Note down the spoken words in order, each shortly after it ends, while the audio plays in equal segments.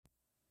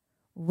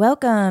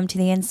Welcome to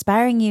the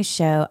Inspiring You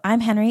Show. I'm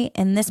Henry,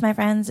 and this, my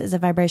friends, is a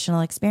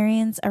vibrational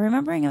experience, a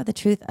remembering of the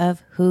truth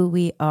of who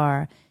we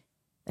are.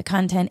 The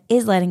content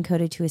is light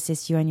encoded to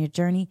assist you on your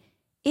journey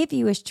if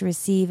you wish to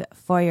receive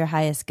for your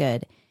highest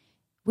good.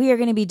 We are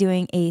going to be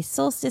doing a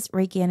solstice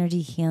Reiki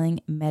energy healing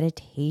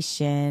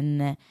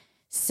meditation.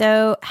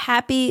 So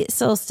happy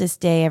solstice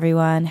day,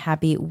 everyone.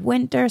 Happy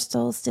winter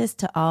solstice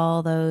to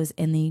all those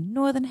in the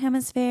northern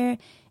hemisphere,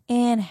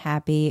 and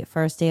happy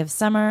first day of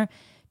summer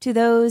to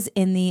those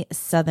in the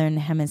southern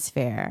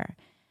hemisphere.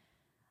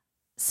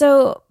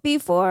 So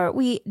before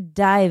we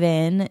dive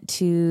in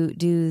to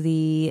do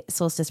the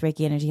solstice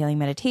Reiki energy healing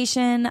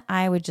meditation,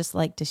 I would just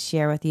like to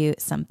share with you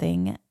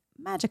something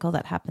magical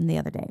that happened the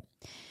other day.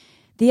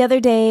 The other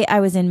day I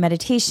was in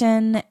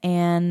meditation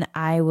and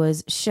I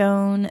was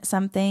shown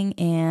something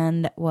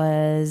and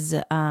was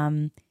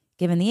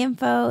given the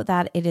info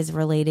that it is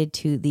related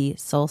to the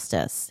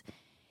solstice.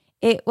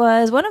 It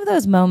was one of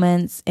those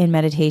moments in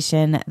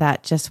meditation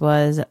that just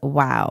was,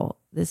 wow,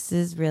 this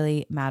is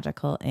really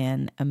magical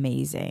and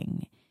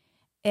amazing.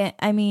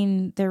 I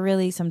mean, there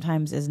really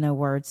sometimes is no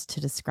words to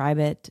describe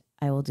it.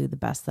 I will do the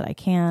best that I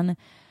can.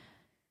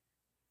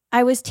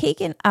 I was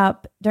taken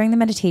up, during the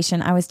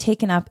meditation, I was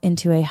taken up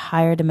into a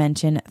higher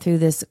dimension through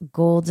this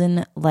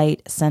golden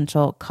light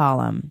central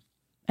column.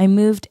 I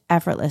moved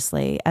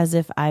effortlessly as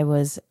if I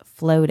was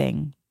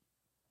floating,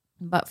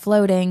 but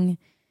floating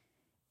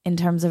in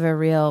terms of a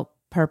real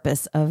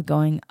purpose of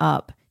going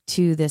up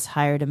to this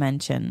higher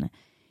dimension.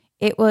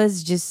 It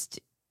was just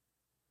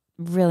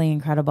really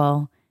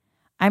incredible.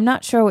 I'm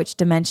not sure which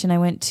dimension I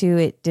went to.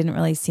 It didn't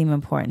really seem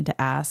important to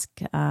ask.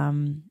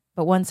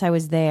 But once I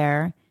was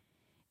there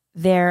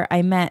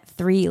I met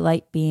 3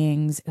 light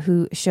beings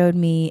who showed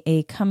me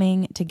a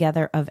coming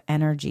together of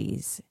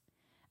energies.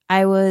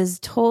 I was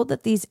told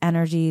that these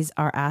energies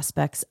are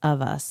aspects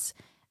of us,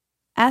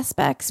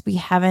 aspects we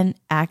haven't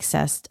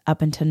accessed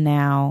up until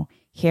now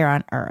here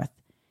on Earth.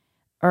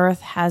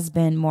 Earth has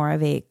been more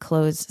of a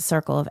closed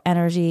circle of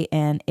energy,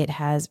 and it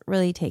has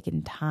really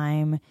taken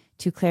time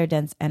to clear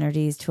dense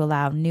energies to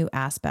allow new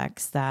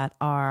aspects that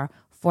are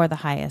for the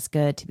highest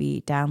good to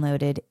be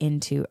downloaded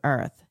into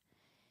Earth.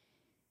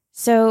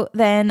 So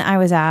then I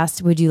was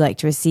asked, would you like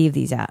to receive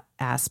these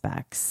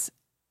aspects?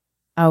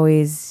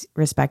 Always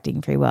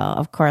respecting free will.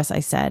 Of course, I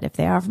said, if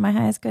they are for my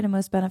highest good and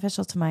most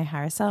beneficial to my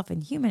higher self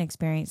and human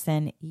experience,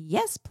 then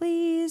yes,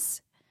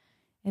 please.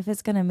 If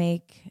it's going to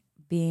make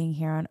being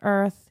here on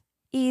Earth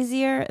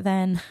easier,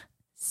 then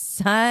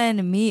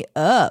sign me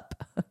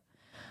up.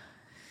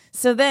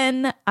 So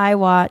then I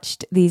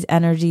watched these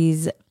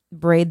energies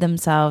braid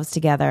themselves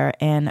together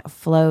and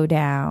flow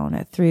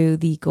down through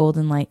the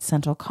golden light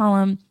central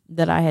column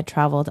that I had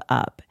traveled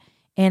up.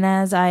 And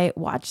as I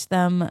watched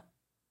them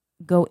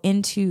go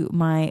into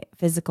my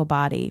physical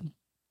body,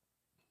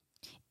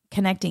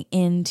 connecting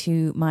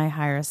into my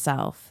higher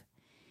self,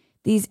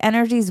 these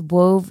energies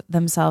wove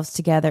themselves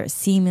together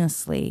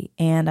seamlessly.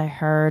 And I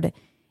heard,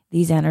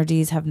 these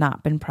energies have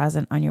not been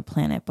present on your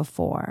planet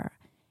before.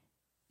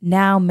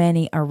 Now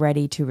many are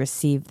ready to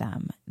receive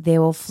them. They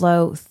will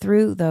flow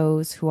through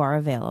those who are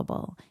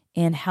available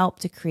and help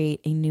to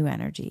create a new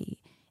energy,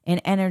 an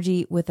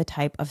energy with a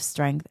type of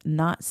strength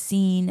not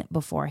seen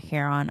before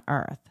here on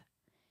Earth.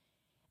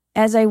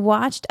 As I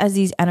watched as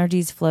these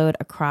energies flowed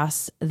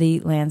across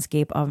the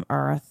landscape of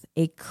Earth,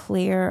 a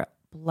clear,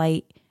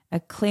 bright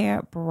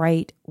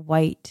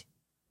white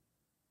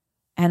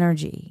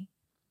energy.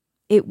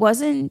 It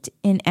wasn't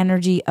an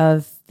energy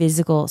of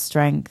physical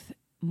strength,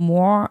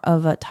 more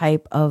of a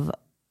type of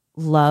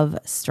love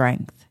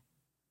strength.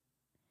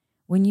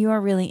 When you are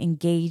really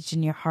engaged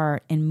in your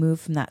heart and move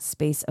from that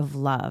space of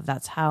love,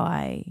 that's how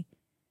I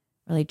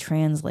really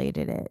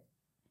translated it.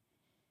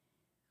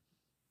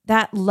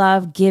 That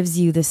love gives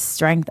you the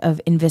strength of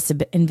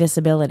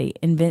invisibility,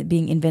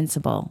 being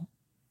invincible.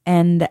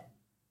 And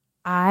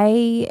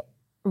I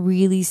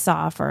really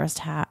saw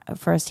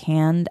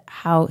firsthand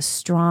how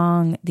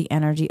strong the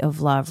energy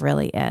of love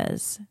really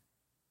is.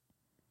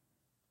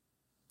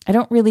 I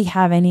don't really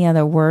have any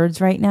other words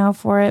right now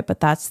for it, but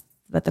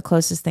the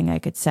closest thing I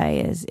could say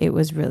is it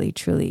was really,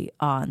 truly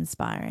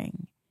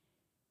awe-inspiring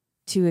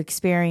to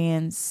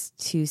experience,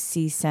 to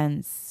see,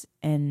 sense,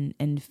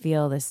 and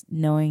feel this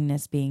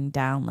knowingness being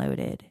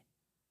downloaded.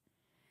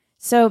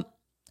 So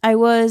I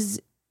was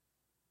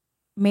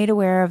made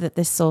aware of that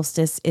this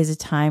solstice is a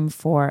time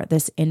for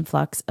this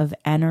influx of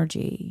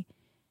energy.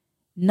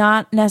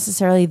 Not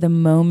necessarily the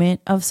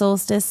moment of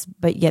solstice,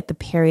 but yet the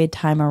period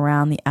time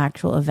around the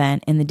actual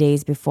event in the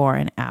days before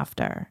and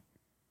after.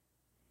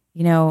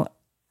 You know,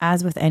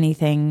 as with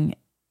anything,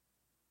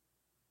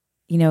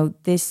 you know,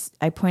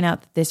 I point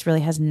out that this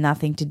really has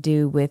nothing to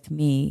do with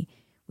me.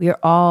 We are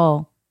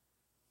all,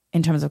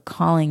 in terms of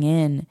calling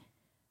in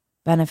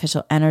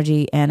beneficial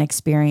energy and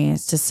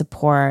experience to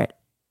support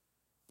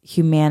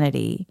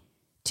humanity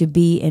to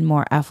be in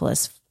more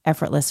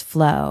effortless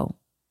flow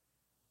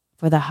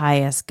for the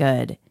highest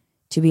good,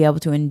 to be able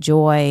to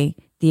enjoy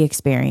the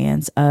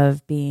experience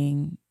of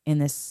being in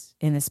this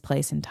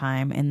place and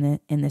time,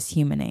 in this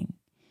humaning,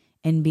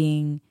 and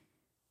being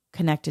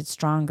connected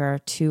stronger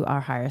to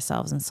our higher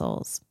selves and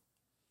souls.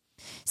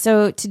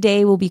 So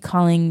today we'll be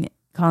calling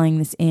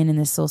this in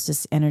this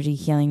solstice energy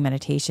healing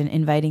meditation,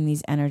 inviting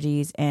these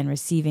energies and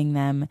receiving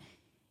them.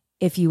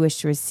 If you wish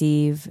to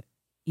receive,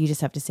 you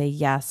just have to say,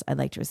 yes, I'd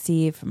like to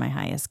receive for my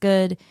highest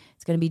good.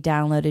 It's going to be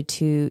downloaded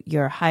to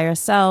your higher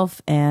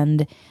self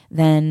and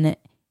then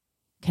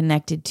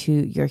connected to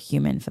your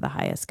human for the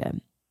highest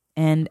good.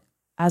 And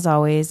as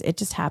always, it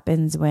just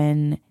happens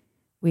when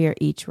we are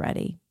each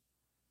ready.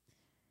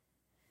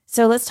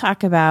 So let's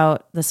talk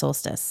about the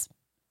solstice.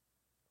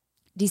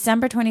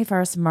 December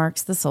 21st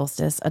marks the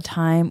solstice, a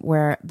time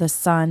where the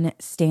sun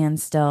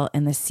stands still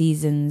and the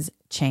seasons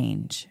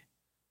change.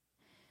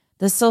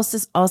 The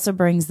solstice also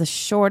brings the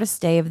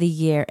shortest day of the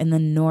year in the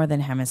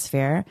northern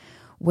hemisphere,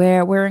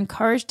 where we're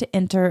encouraged to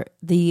enter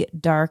the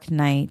dark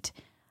night,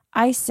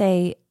 I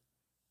say,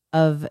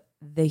 of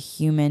the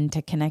human,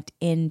 to connect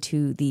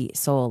into the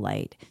soul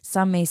light.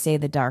 Some may say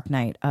the dark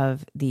night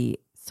of the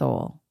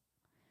soul.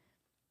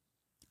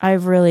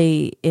 I've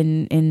really,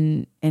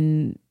 in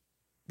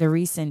the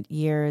recent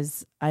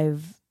years,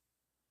 I've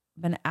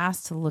been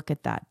asked to look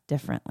at that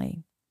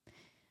differently.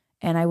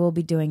 And I will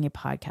be doing a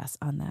podcast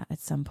on that at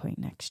some point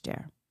next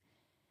year.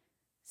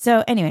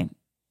 So anyway,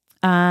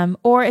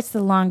 or it's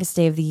the longest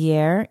day of the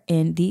year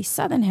in the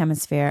southern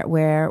hemisphere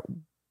where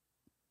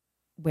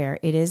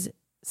it is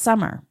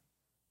summer.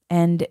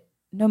 And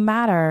no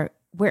matter,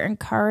 we're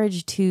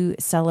encouraged to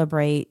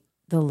celebrate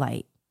the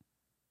light.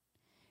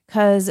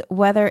 Because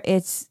whether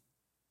it's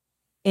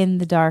in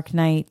the dark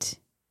night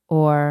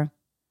or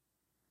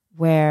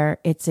where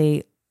it's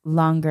a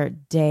longer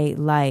day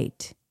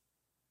light,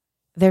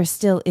 there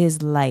still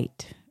is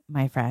light,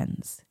 my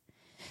friends.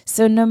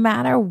 So no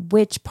matter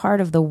which part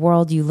of the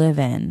world you live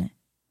in,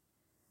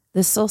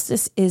 the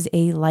solstice is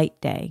a light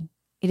day.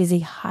 It is a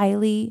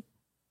highly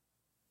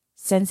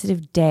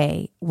sensitive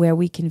day where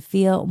we can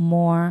feel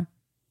more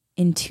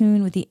in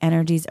tune with the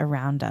energies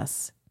around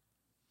us.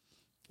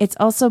 It's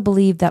also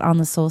believed that on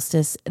the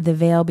solstice, the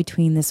veil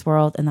between this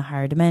world and the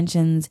higher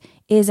dimensions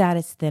is at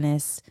its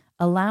thinnest,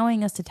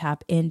 allowing us to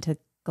tap into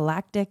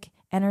galactic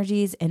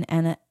energies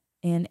and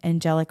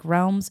angelic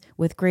realms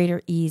with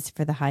greater ease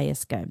for the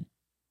highest good.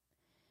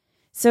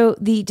 So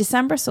the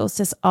December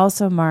solstice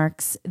also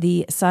marks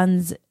the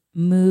sun's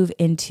move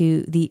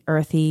into the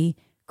earthy,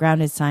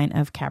 grounded sign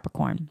of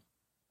Capricorn.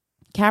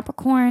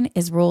 Capricorn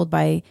is ruled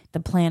by the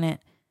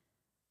planet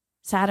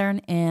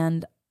Saturn,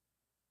 and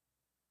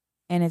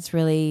it's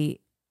really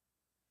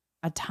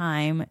a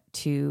time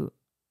to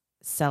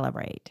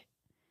celebrate.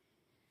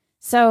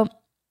 So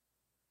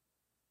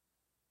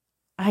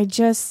I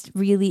just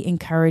really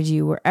encourage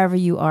you, wherever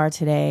you are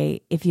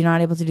today, if you're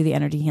not able to do the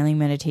energy healing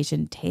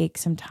meditation, take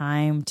some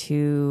time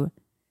to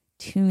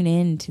tune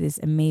in to this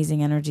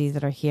amazing energies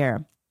that are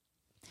here.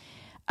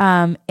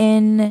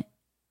 In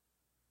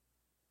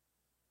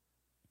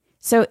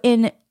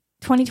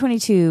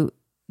 2022,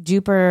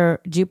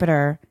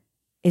 Jupiter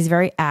is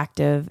very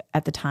active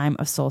at the time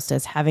of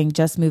solstice, having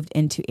just moved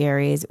into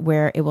Aries,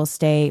 where it will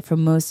stay for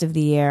most of the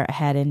year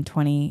ahead in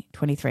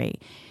 2023.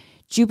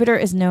 Jupiter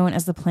is known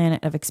as the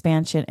planet of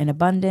expansion and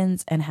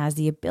abundance and has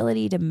the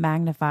ability to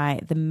magnify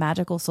the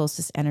magical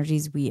solstice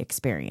energies we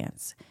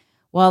experience.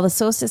 While the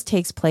solstice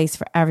takes place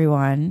for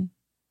everyone,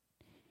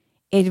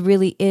 it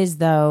really is,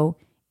 though,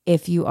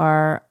 if you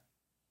are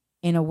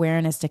in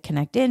awareness to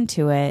connect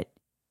into it,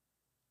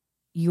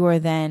 you are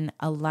then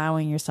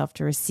allowing yourself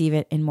to receive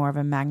it in more of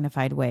a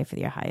magnified way for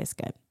your highest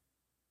good.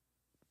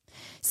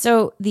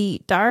 So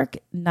the dark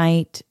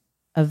night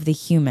of the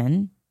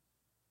human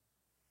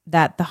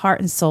that the heart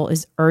and soul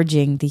is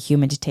urging the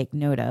human to take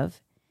note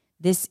of,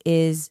 this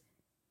is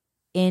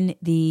in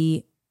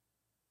the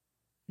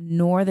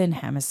northern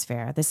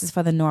hemisphere. This is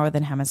for the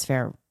northern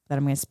hemisphere that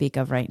I'm going to speak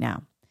of right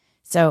now.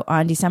 So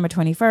on December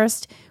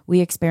 21st,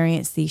 we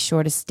experience the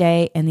shortest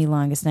day and the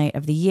longest night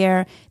of the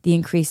year. The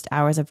increased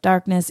hours of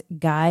darkness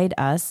guide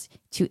us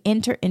to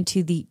enter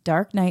into the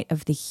dark night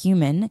of the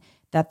human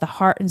that the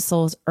heart and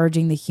soul is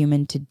urging the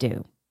human to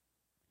do.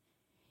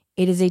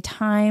 It is a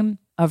time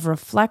of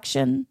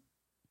reflection,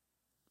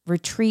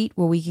 retreat,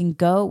 where we can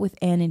go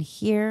within and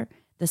hear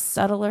the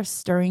subtler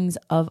stirrings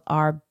of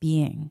our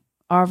being,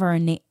 of our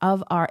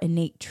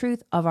innate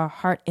truth, of our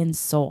heart and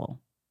soul.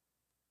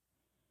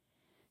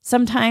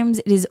 Sometimes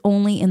it is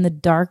only in the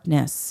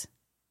darkness,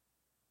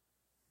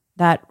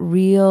 that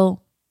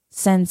real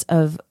sense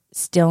of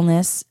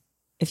stillness.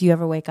 If you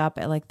ever wake up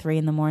at like 3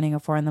 a.m. or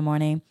 4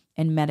 a.m.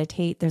 and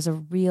meditate, there's a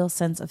real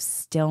sense of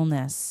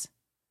stillness.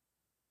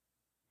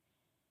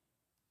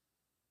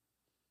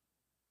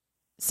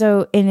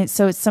 So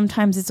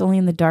sometimes it's only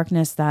in the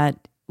darkness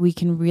that we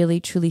can really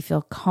truly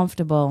feel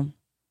comfortable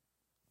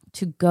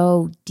to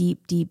go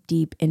deep, deep,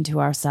 deep into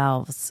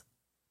ourselves.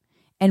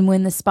 And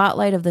when the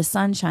spotlight of the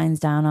sun shines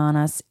down on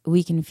us,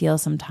 we can feel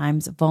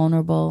sometimes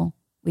vulnerable.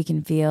 We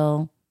can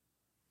feel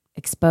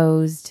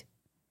exposed.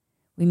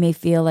 We may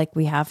feel like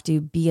we have to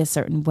be a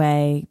certain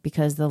way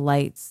because the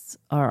lights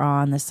are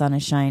on, the sun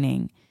is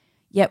shining.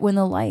 Yet when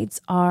the lights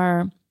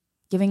are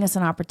giving us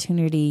an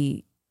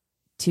opportunity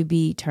to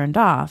be turned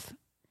off,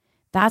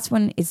 That's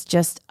when it's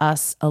just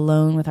us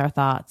alone with our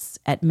thoughts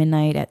at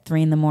midnight, at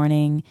 3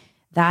 a.m.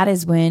 That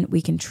is when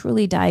we can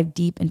truly dive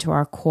deep into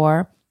our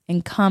core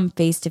and come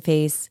face to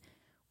face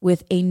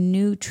with a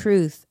new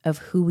truth of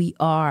who we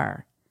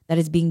are that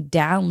is being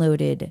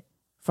downloaded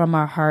from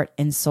our heart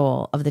and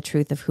soul, of the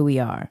truth of who we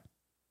are,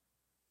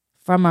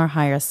 from our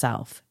higher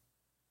self.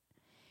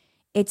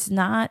 It's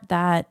not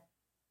that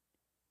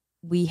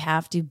we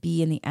have to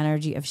be in the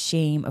energy of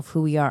shame of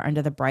who we are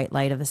under the bright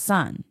light of the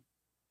sun.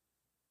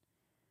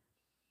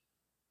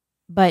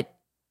 But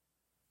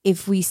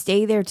if we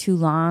stay there too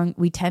long,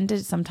 we tend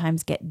to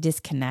sometimes get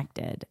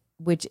disconnected,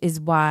 which is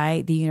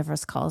why the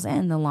universe calls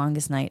in the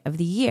longest night of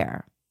the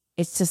year.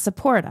 It's to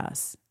support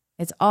us.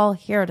 It's all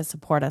here to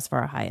support us for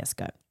our highest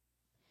good.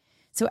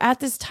 So at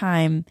this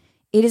time,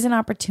 it is an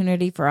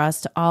opportunity for us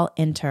to all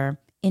enter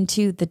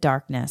into the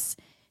darkness,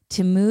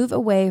 to move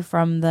away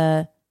from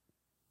the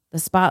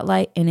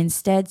spotlight and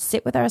instead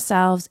sit with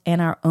ourselves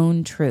and our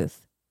own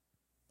truth.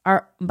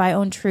 By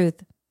own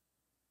truth,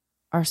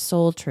 our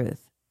soul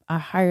truth, our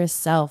higher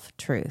self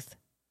truth,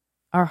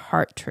 our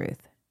heart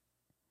truth.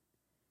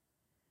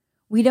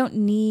 We don't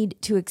need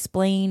to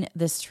explain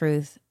this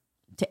truth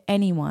to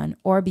anyone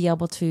or be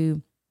able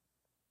to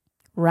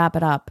wrap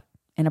it up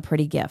in a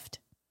pretty gift.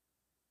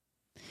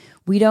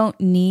 We don't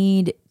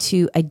need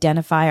to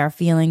identify our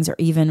feelings or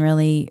even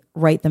really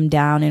write them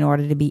down in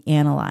order to be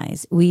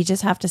analyzed. We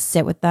just have to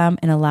sit with them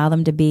and allow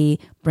them to be,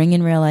 bring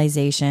in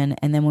realization.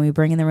 And then when we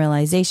bring in the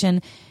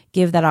realization,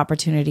 give that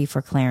opportunity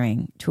for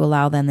clearing to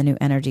allow then the new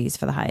energies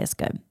for the highest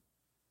good.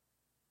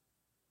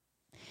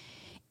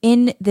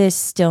 In this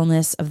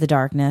stillness of the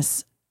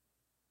darkness,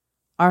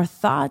 our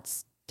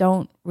thoughts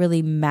don't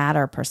really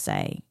matter per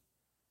se.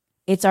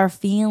 It's our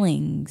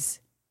feelings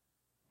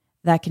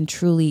that can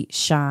truly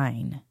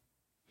shine.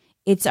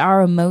 It's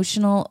our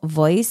emotional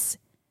voice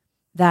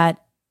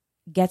that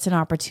gets an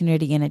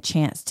opportunity and a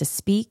chance to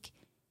speak.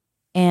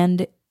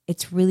 And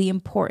it's really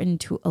important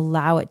to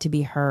allow it to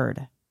be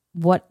heard.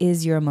 What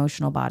is your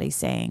emotional body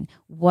saying?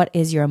 What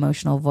is your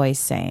emotional voice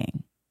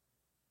saying?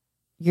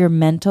 Your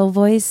mental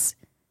voice,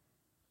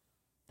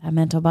 that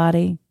mental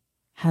body,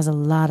 has a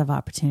lot of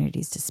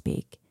opportunities to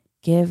speak.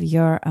 Give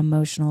your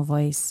emotional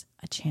voice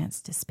a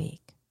chance to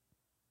speak.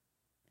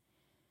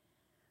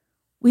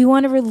 We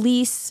want to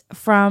release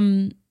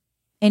from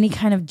any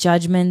kind of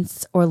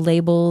judgments or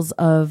labels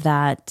of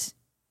that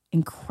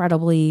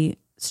incredibly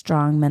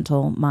strong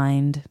mental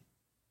mind,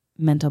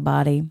 mental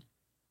body.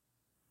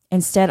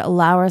 Instead,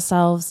 allow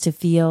ourselves to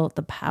feel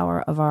the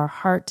power of our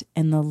heart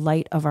and the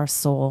light of our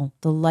soul,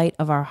 the light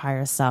of our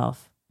higher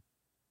self.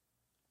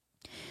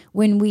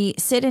 When we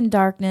sit in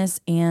darkness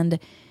and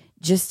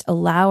just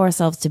allow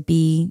ourselves to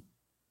be,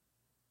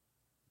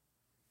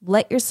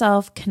 let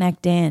yourself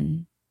connect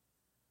in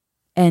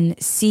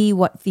and see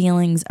what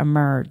feelings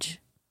emerge.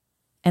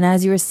 And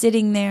as you are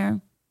sitting there,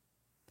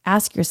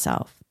 ask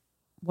yourself,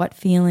 what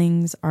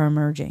feelings are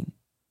emerging?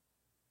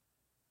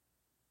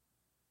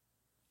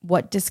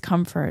 What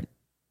discomfort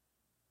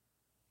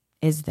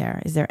is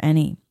there? Is there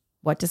any?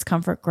 What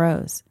discomfort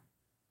grows?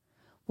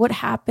 What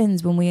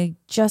happens when we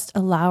just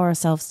allow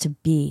ourselves to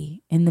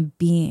be in the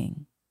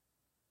being?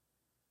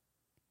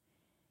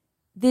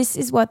 This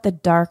is what the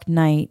dark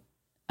night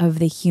of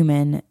the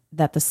human,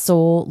 that the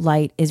soul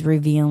light is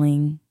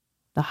revealing,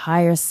 the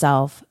higher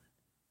self,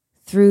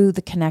 through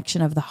the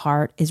connection of the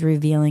heart, is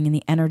revealing in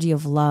the energy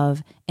of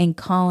love and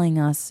calling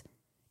us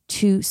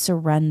to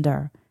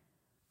surrender,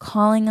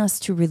 calling us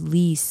to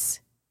release.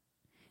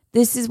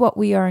 This is what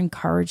we are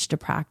encouraged to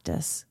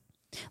practice,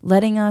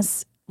 letting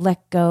us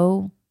let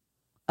go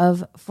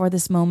of, for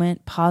this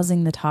moment,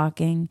 pausing the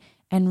talking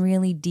and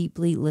really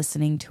deeply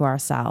listening to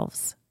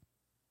ourselves.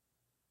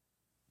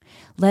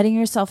 Letting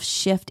yourself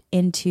shift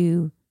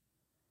into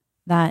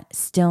that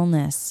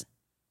stillness.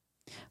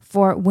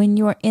 For when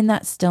you're in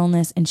that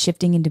stillness and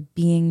shifting into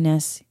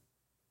beingness,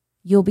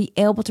 you'll be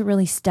able to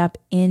really step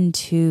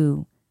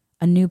into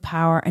a new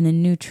power and a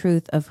new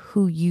truth of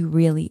who you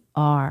really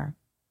are.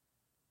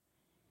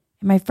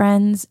 And my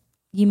friends,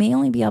 you may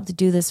only be able to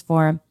do this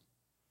for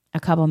a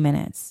couple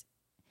minutes,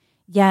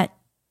 yet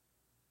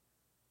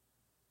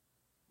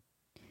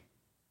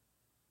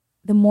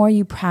the more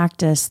you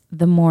practice,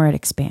 the more it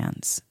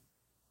expands.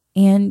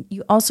 And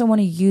you also want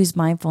to use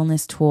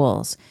mindfulness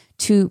tools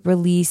to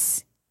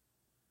release,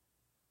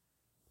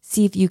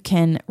 see if you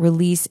can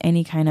release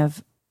any kind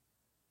of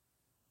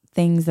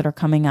things that are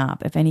coming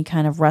up. If any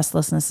kind of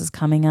restlessness is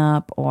coming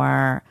up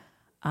or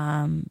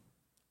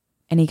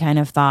any kind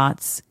of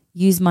thoughts,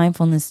 use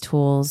mindfulness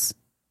tools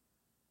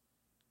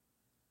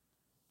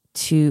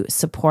to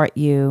support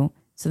you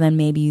so then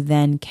maybe you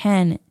then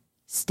can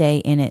stay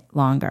in it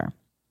longer.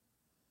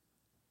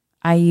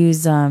 I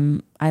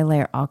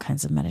layer all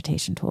kinds of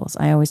meditation tools.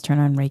 I always turn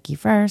on Reiki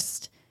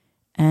first,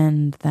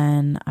 and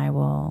then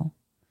I'll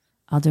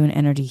do an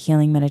energy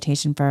healing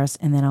meditation first,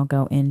 and then I'll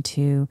go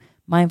into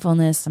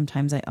mindfulness.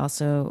 Sometimes I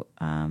also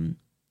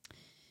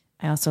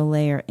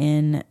layer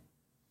in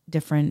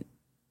different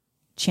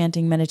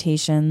chanting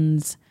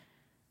meditations.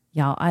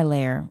 Y'all,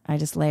 I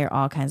just layer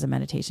all kinds of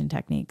meditation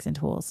techniques and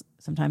tools.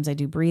 Sometimes I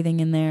do breathing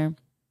in there.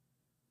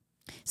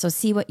 So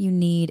see what you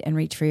need and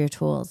reach for your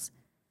tools.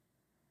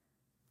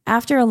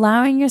 After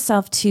allowing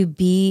yourself to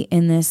be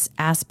in this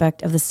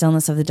aspect of the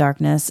stillness of the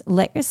darkness,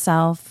 let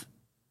yourself,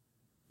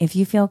 if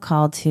you feel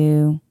called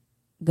to,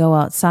 go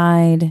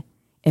outside.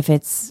 If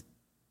it's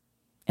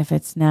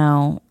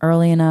now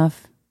early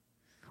enough,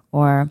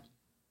 or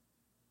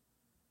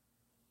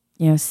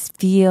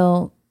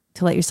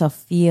let yourself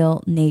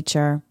feel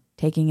nature,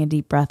 taking a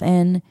deep breath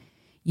in.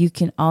 You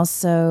can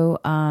also,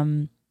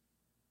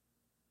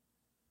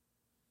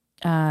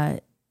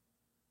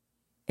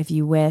 if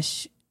you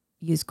wish,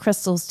 use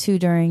crystals too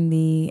during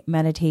the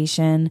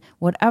meditation.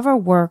 Whatever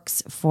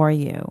works for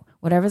you,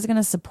 whatever's going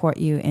to support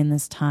you in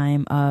this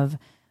time of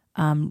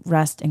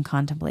rest and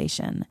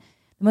contemplation.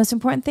 The most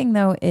important thing,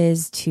 though,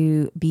 is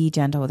to be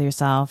gentle with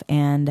yourself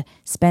and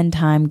spend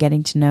time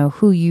getting to know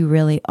who you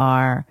really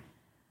are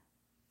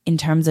in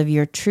terms of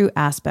your true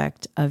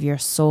aspect of your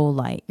soul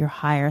light, your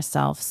higher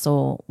self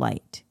soul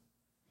light,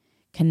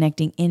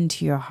 connecting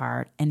into your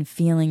heart and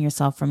feeling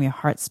yourself from your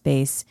heart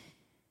space.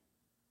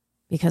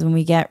 Because when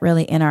we get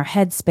really in our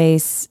head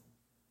space,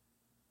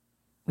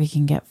 we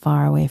can get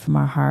far away from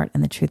our heart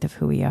and the truth of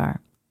who we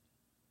are.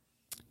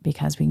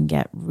 Because we can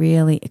get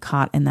really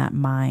caught in that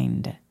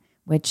mind,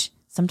 which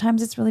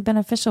sometimes it's really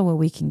beneficial where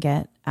we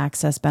can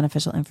access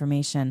beneficial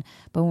information.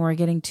 But when we're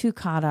getting too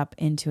caught up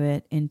into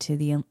it, into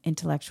the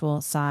intellectual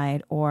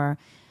side, or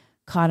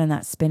caught in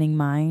that spinning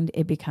mind,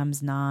 it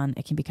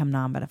can become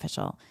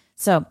non-beneficial.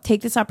 So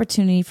take this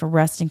opportunity for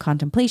rest and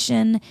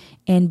contemplation,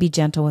 and be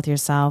gentle with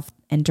yourself,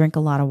 and drink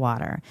a lot of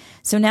water.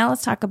 So now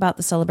let's talk about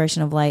the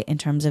celebration of light in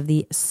terms of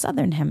the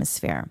southern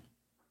hemisphere.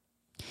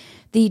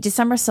 The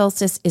December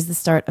solstice is the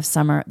start of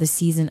summer, the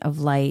season of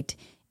light.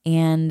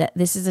 And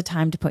this is a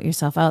time to put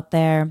yourself out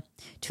there,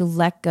 to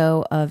let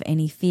go of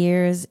any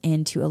fears,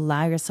 and to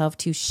allow yourself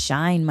to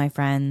shine, my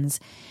friends.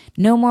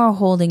 No more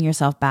holding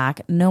yourself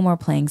back. No more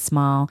playing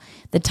small.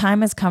 The time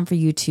has come for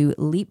you to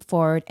leap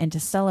forward and to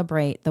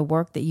celebrate the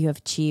work that you have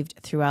achieved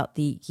throughout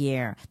the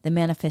year, the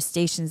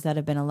manifestations that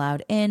have been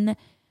allowed in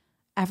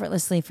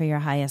effortlessly for your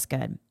highest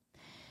good.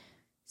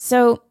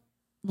 So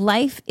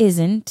life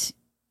isn't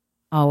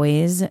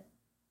always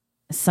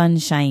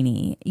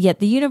sunshiny, yet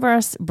the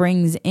universe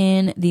brings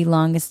in the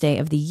longest day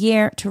of the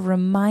year to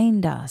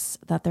remind us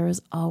that there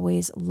is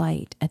always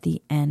light at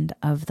the end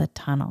of the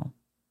tunnel.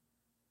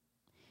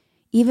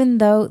 Even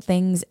though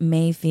things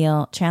may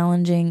feel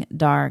challenging,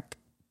 dark,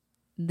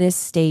 this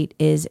state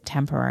is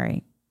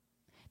temporary.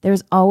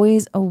 There's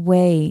always a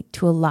way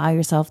to allow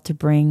yourself to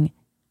bring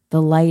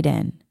the light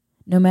in,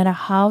 no matter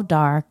how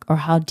dark or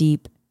how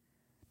deep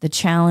the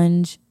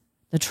challenge,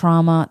 the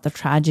trauma, the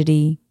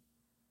tragedy.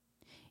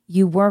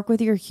 You work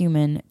with your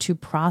human to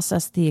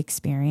process the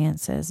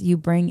experiences. You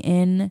bring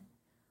in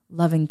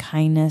loving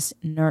kindness,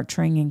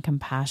 nurturing, and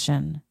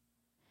compassion.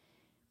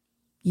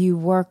 You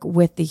work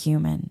with the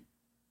human.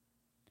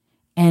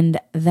 And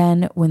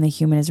then when the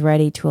human is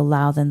ready, to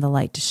allow them the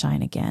light to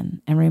shine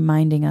again, and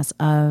reminding us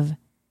of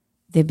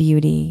the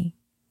beauty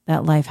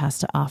that life has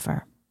to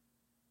offer.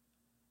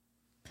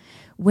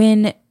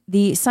 When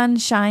the sun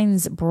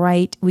shines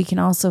bright, we can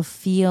also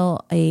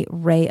feel a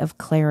ray of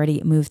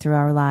clarity move through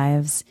our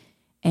lives.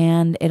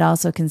 And it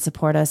also can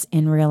support us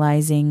in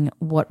realizing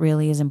what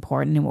really is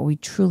important and what we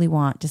truly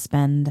want to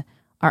spend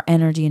our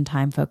energy and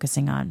time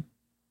focusing on.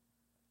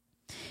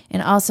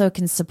 And also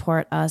can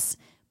support us,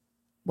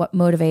 what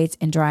motivates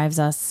and drives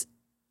us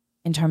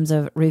in terms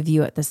of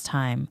review at this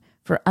time.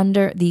 For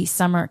under the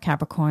summer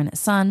Capricorn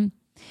sun,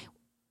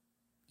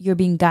 you're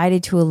being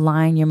guided to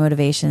align your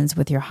motivations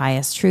with your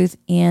highest truth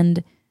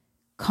and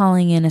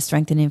calling in a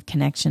strengthening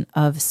connection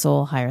of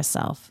soul higher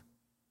self.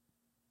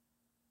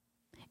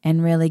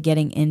 And really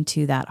getting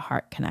into that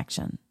heart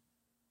connection.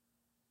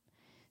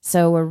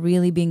 So we're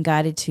really being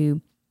guided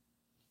to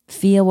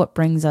feel what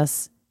brings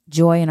us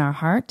joy in our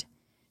heart,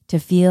 to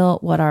feel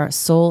what our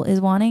soul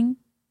is wanting,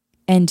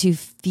 and to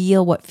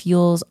feel what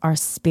fuels our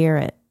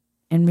spirit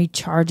and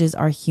recharges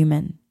our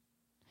human.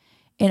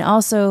 And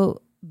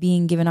also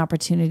being given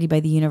opportunity by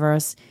the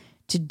universe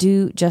to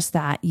do just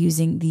that,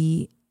 using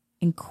the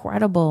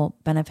incredible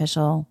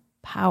beneficial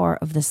power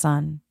of the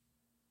sun.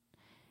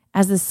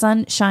 As the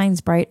sun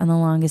shines bright on the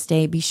longest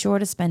day, be sure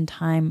to spend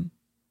time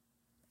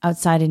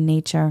outside in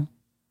nature,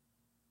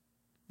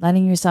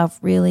 letting yourself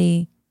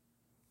really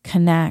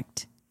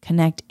connect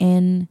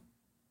in,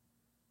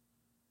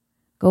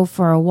 go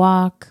for a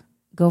walk,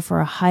 go for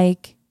a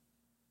hike,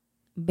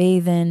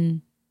 bathe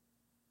in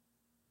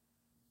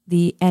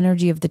the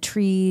energy of the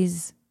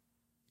trees.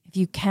 If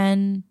you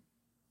can,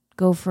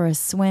 go for a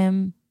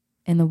swim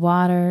in the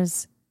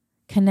waters,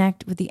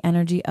 connect with the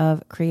energy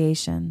of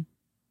creation.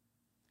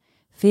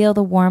 Feel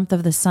the warmth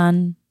of the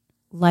sun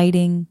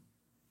lighting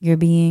your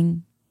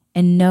being,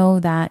 and know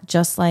that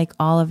just like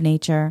all of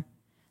nature,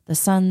 the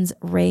sun's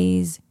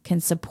rays can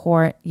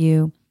support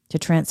you to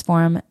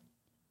transform,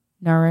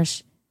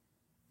 nourish,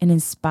 and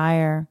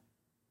inspire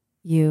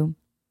you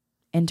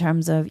in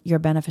terms of your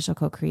beneficial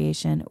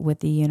co-creation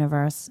with the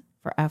universe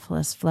for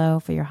effortless flow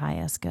for your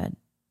highest good.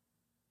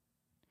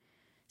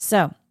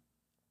 So,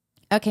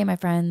 okay, my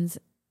friends,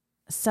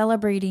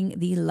 celebrating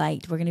the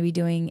light. We're going to be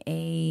doing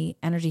a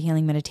energy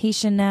healing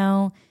meditation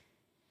now.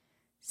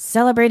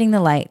 Celebrating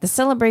the light. The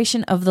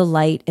celebration of the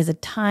light is a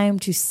time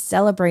to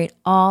celebrate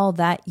all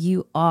that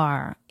you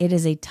are. It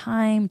is a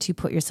time to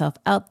put yourself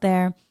out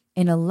there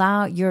and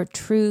allow your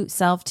true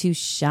self to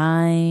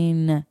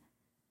shine.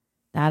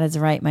 That is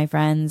right, my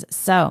friends.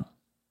 So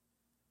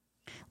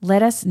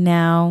let us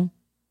now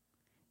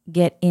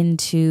get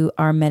into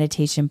our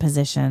meditation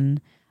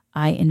position.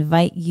 I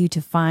invite you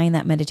to find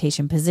that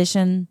meditation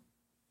position.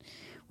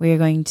 We are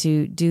going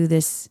to do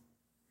this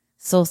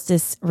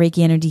Solstice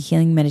Reiki Energy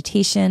Healing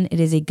Meditation. It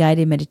is a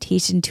guided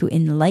meditation to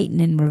enlighten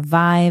and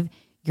revive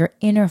your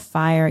inner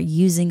fire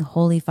using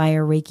Holy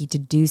Fire Reiki to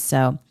do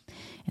so.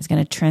 It's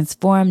going to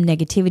transform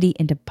negativity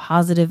into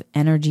positive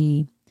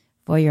energy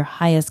for your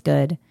highest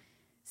good.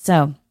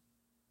 So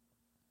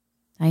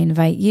I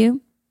invite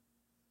you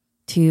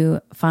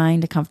to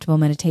find a comfortable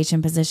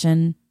meditation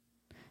position,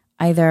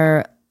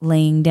 either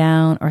laying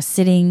down or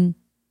sitting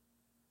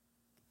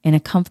in a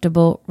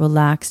comfortable,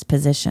 relaxed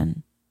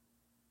position.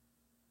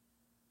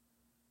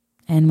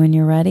 And when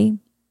you're ready,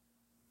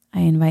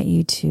 I invite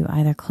you to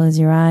either close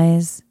your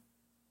eyes,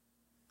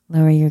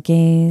 lower your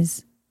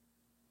gaze,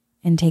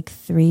 and take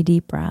 3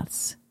 deep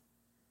breaths.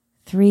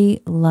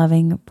 3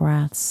 loving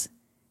breaths.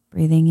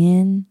 Breathing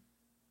in,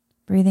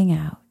 breathing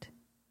out.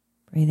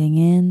 Breathing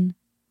in,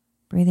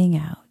 breathing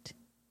out.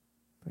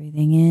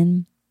 Breathing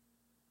in,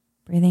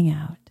 breathing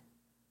out.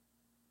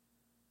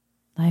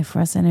 Life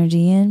force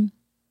energy in,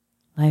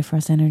 life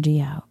force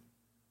energy out.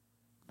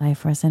 Life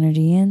force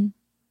energy in,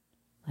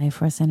 life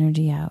force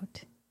energy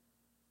out.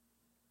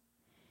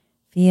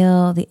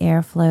 Feel the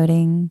air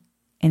floating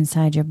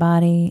inside your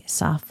body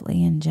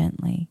softly and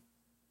gently.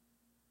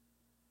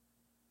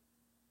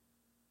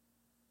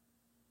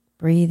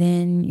 Breathe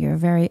in your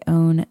very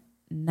own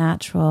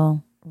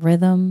natural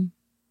rhythm,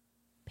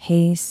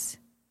 pace.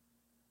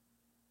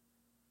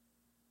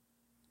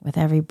 With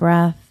every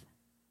breath,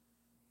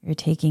 you're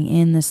taking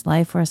in this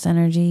life force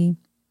energy.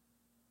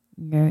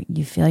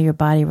 You feel your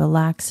body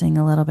relaxing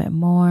a little bit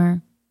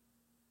more.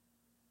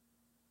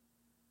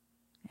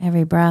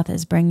 Every breath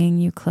is bringing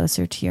you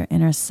closer to your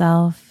inner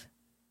self.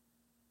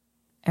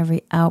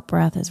 Every out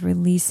breath is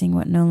releasing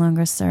what no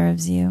longer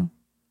serves you.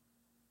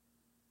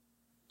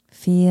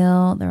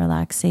 Feel the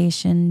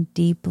relaxation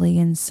deeply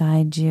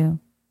inside you.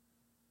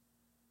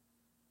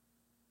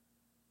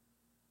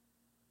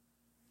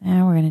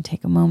 Now we're going to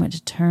take a moment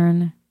to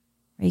turn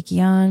Reiki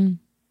on,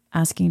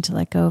 asking to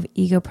let go of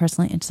ego,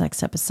 personal intellect,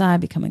 step aside,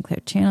 becoming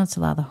clear channels to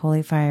allow the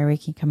Holy Fire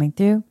Reiki coming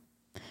through.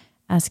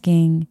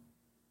 Asking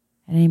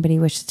that anybody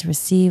wishes to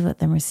receive, let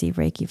them receive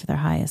Reiki for their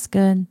highest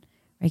good.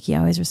 Reiki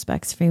always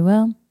respects free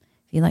will.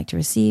 If you'd like to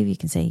receive, you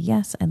can say,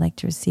 yes, I'd like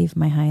to receive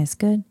my highest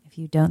good. If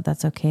you don't,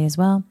 that's okay as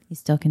well. You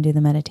still can do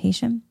the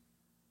meditation.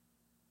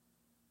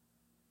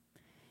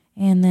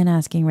 And then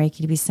asking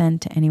Reiki to be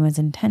sent to anyone's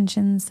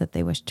intentions that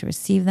they wish to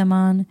receive them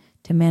on,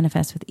 to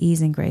manifest with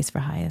ease and grace for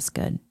highest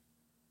good.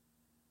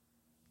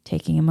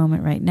 Taking a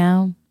moment right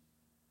now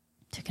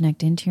to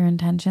connect into your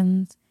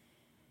intentions.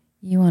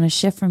 You want to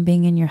shift from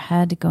being in your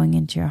head to going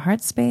into your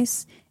heart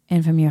space.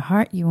 And from your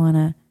heart, you want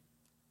to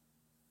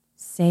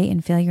say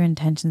and feel your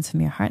intentions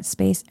from your heart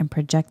space and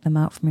project them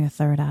out from your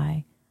third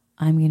eye.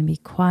 I'm going to be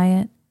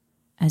quiet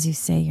as you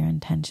say your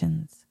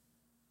intentions.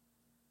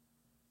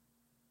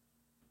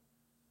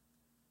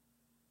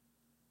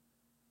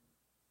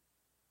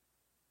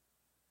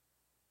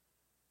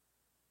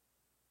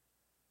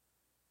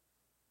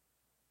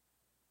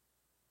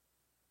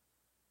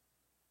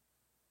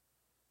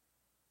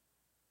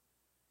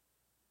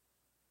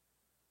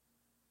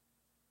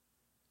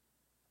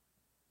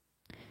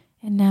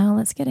 And now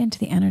let's get into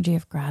the energy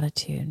of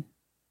gratitude.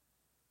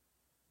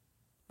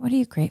 What are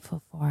you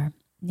grateful for?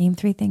 Name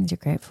 3 things you're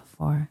grateful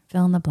for.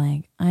 Fill in the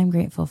blank. I'm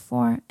grateful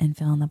for, and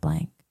fill in the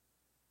blank.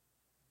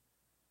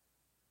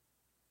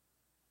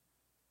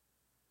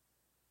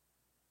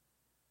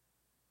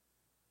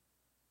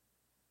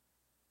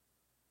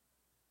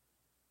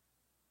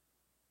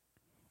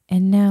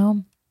 And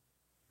now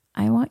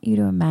I want you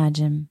to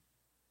imagine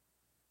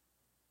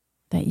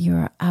that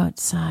you're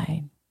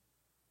outside.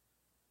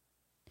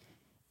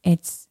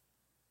 It's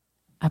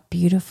a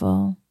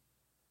beautiful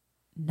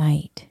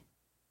night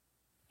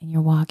and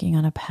you're walking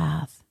on a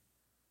path.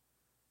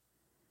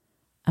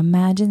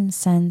 Imagine,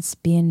 sense,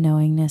 be in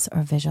knowingness,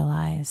 or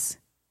visualize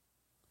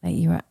that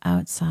you are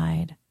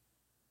outside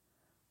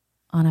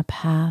on a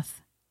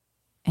path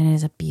and it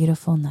is a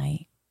beautiful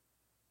night.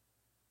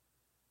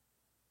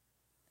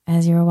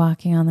 As you're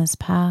walking on this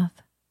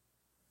path,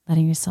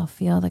 letting yourself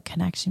feel the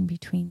connection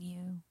between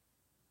you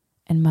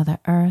and Mother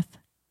Earth.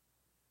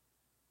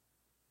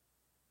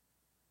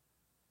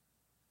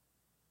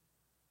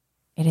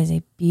 It is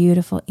a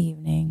beautiful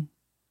evening,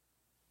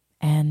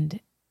 and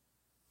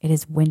it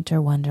is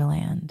winter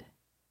wonderland.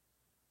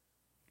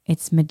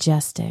 It's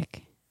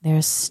majestic.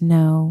 There's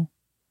snow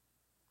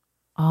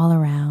all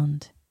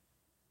around,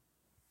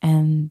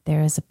 and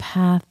there is a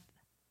path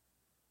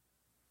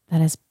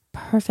that is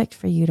perfect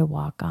for you to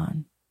walk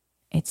on.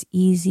 It's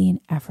easy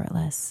and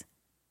effortless.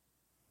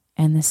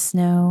 And the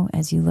snow,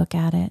 as you look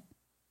at it,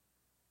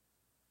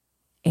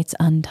 it's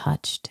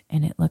untouched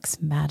and it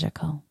looks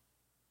magical.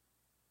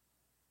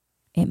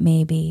 It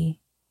may be,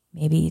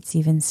 maybe it's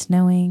even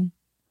snowing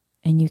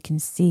and you can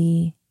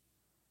see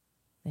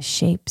the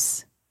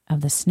shapes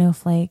of the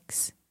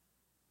snowflakes.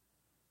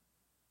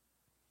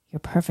 You're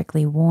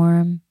perfectly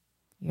warm.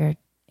 You're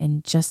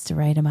in just the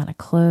right amount of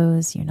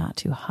clothes. You're not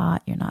too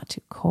hot. You're not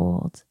too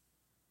cold.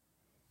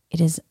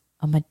 It is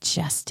a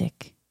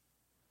majestic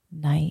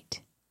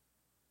night.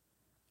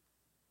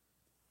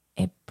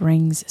 It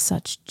brings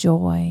such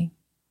joy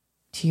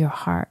to your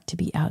heart to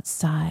be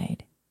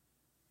outside,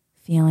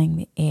 feeling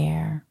the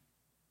air,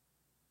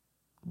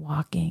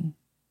 walking.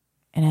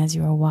 And as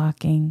you are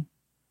walking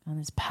on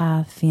this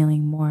path,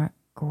 feeling more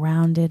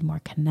grounded,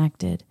 more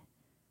connected,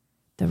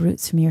 the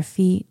roots from your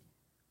feet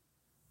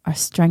are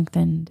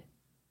strengthened.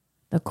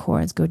 The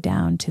cords go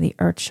down to the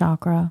earth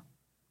chakra,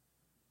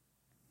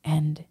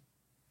 and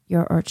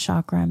your earth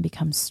chakra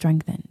becomes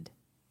strengthened,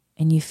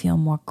 and you feel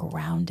more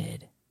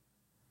grounded,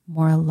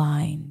 more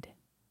aligned.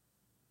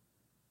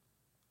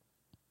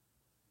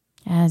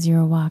 As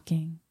you're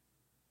walking,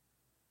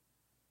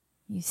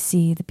 you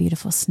see the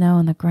beautiful snow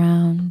on the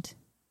ground,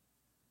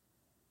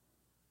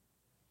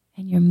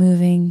 and you're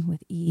moving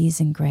with ease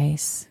and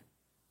grace,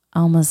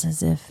 almost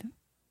as if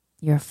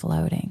you're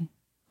floating.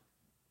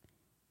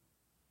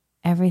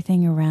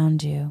 Everything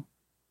around you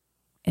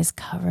is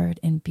covered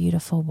in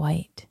beautiful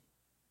white.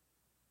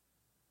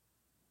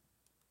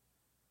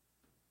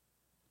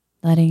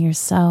 Letting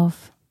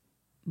yourself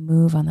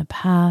move on the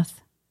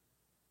path,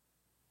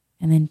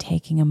 and then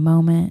taking a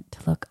moment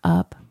to look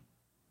up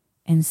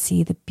and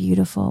see the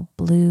beautiful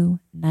blue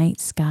night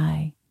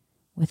sky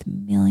with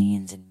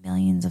millions and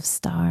millions of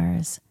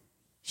stars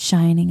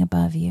shining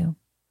above you.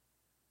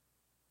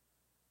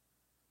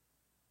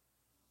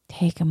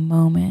 Take a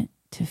moment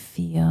to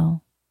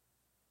feel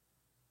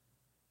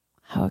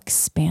how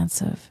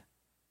expansive,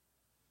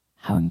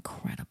 how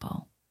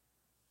incredible,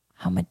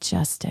 how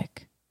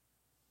majestic,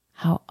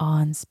 how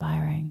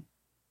awe-inspiring.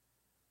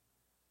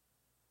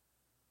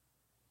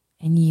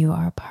 And you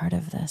are a part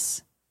of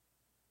this.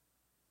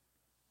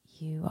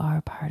 You are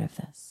a part of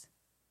this.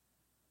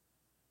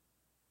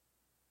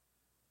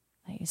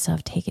 Let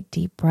yourself take a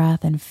deep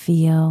breath and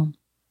feel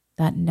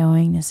that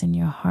knowingness in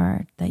your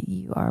heart that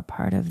you are a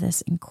part of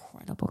this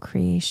incredible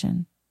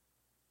creation.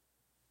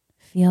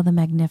 Feel the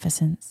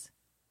magnificence.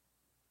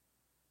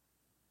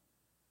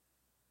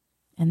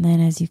 And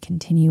then as you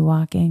continue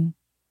walking,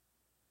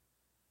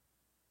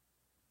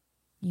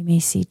 you may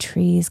see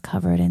trees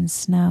covered in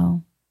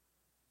snow,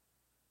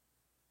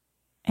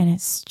 and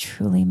it's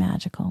truly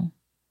magical.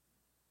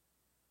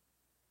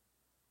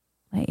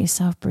 Let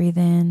yourself breathe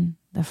in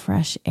the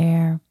fresh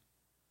air.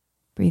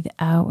 Breathe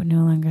out what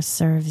no longer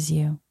serves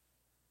you.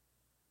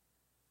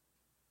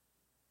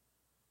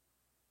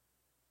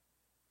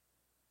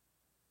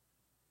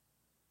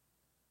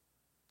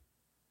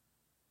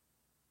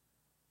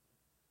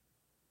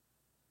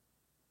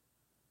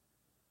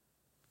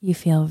 You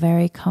feel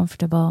very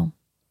comfortable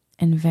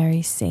and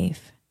very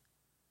safe.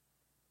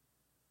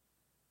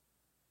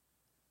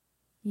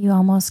 You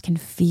almost can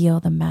feel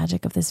the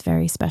magic of this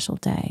very special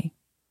day.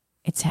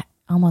 It's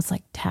almost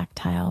like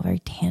tactile, very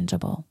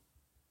tangible.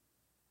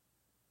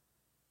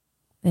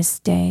 This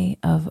day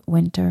of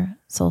winter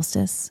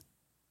solstice,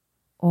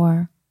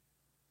 or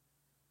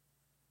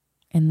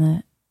in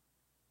the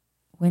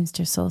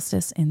winter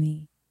solstice in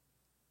the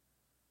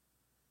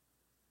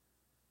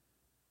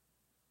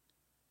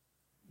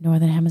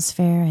northern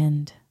hemisphere,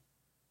 and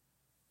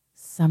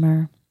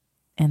summer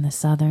in the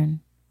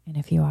southern. And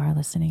if you are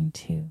listening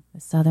to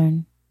the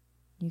southern,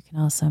 you can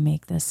also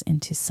make this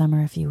into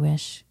summer if you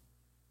wish.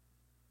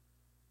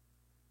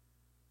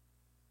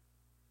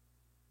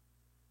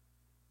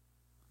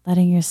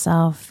 Letting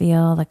yourself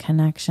feel the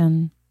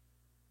connection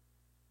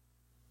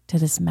to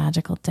this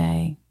magical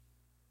day.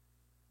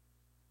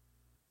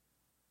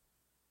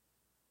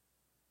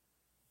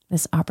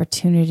 This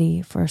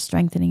opportunity for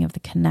strengthening of the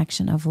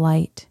connection of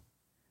light,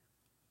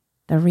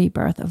 the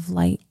rebirth of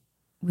light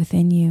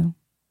within you.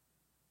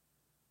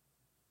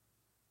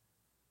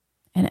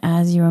 And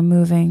as you are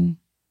moving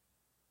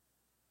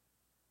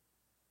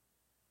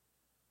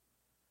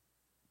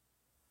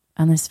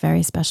on this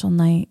very special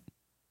night,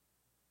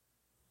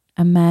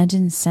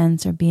 imagine,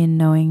 sense, or be in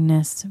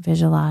knowingness,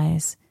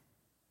 visualize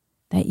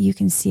that you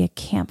can see a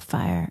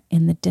campfire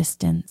in the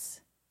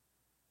distance.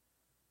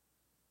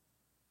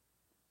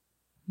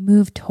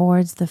 Move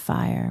towards the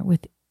fire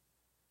with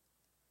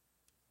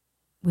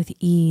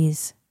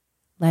ease,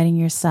 letting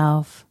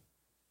yourself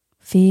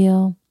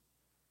feel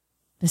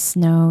the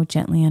snow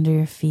gently under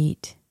your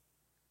feet.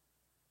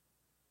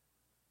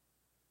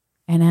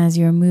 And as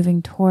you're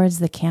moving towards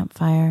the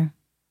campfire,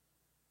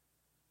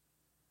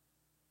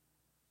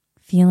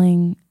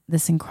 feeling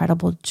this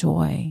incredible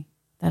joy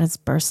that is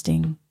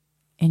bursting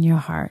in your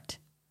heart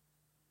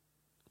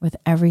with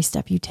every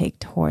step you take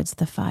towards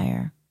the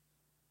fire.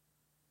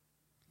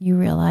 you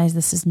realize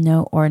this is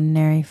no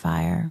ordinary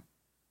fire.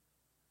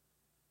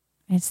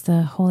 It's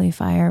the Holy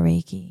Fire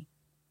Reiki.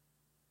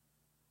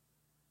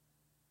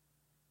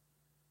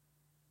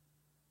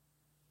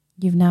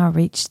 You've now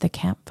reached the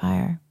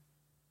campfire.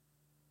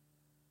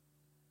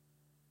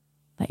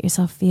 Let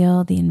yourself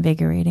feel the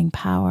invigorating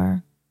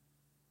power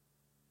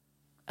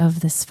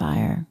of this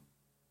fire.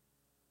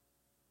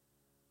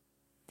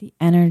 The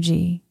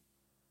energy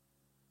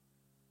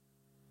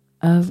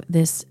of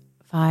this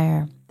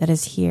fire that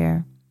is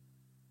here.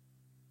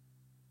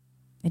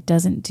 It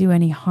doesn't do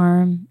any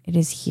harm. It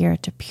is here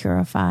to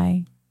purify,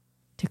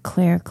 to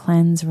clear,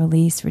 cleanse,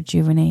 release,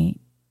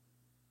 rejuvenate,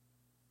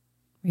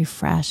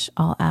 refresh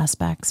all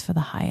aspects for the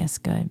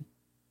highest good.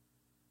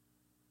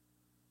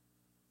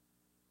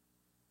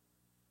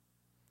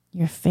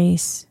 Your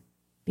face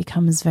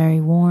becomes very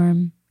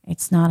warm.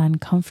 It's not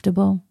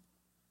uncomfortable.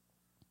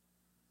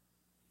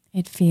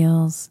 It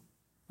feels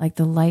like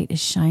the light is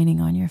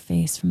shining on your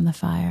face from the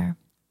fire.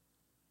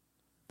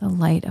 The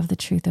light of the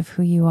truth of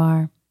who you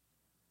are.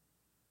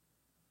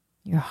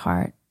 Your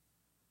heart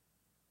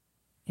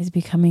is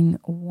becoming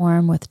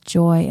warm with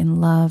joy and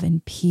love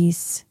and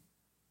peace.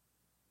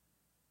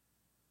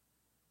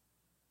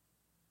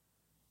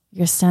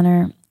 Your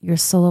center, your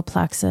solar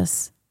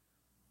plexus,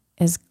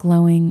 is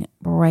glowing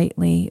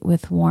brightly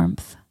with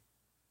warmth.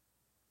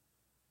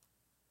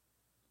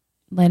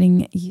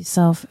 Letting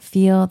yourself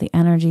feel the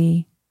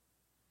energy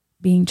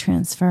being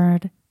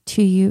transferred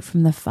to you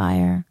from the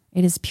fire.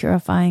 It is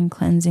purifying,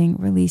 cleansing,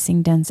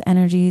 releasing dense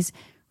energies,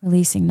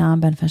 releasing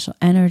non-beneficial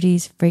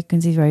energies,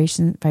 frequencies,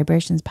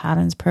 vibrations,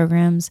 patterns,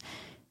 programs,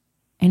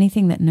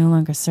 anything that no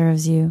longer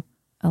serves you,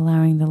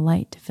 allowing the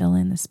light to fill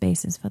in the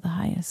spaces for the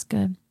highest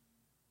good.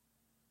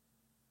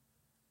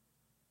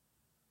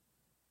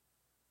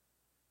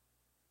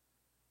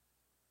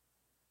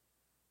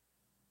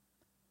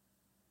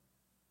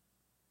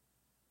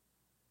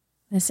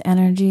 This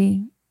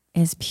energy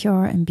is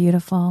pure and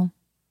beautiful.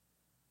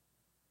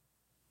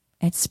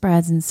 It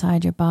spreads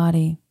inside your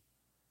body,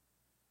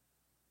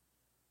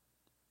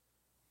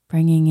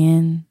 bringing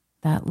in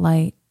that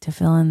light to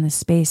fill in the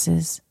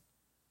spaces,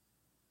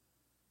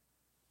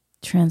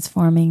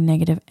 transforming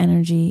negative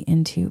energy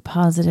into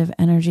positive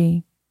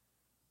energy,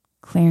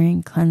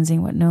 clearing,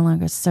 cleansing what no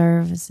longer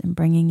serves, and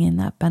bringing in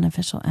that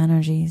beneficial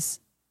energies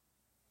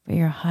for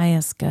your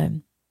highest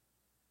good.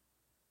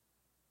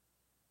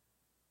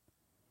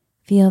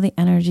 Feel the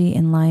energy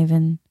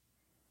enliven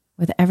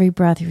with every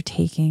breath you're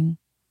taking.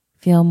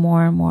 Feel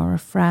more and more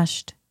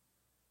refreshed,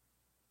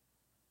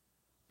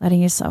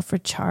 letting yourself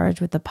recharge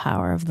with the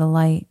power of the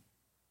light.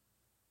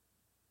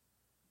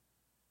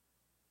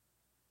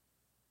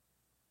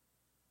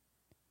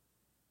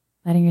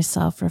 Letting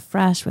yourself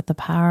refresh with the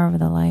power of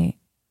the light.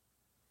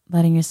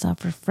 Letting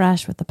yourself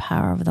refresh with the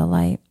power of the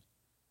light.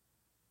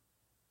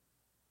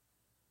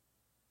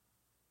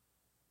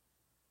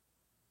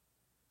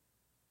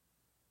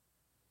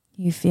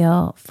 You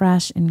feel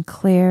fresh and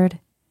cleared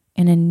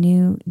in a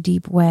new,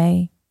 deep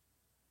way.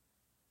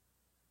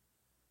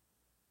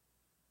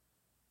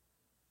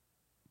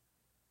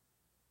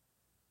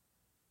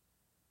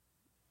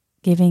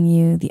 Giving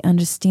you the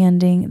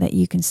understanding that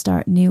you can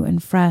start new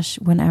and fresh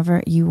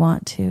whenever you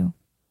want to.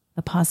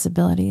 The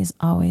possibility is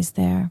always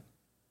there.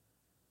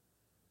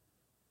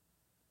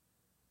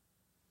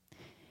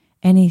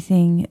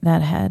 Anything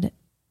that had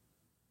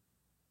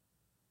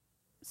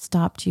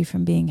stopped you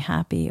from being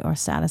happy or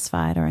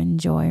satisfied or in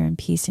joy or in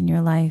peace in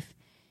your life,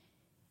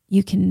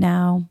 you can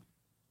now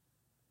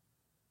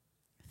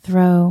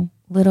throw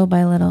little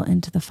by little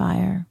into the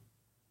fire.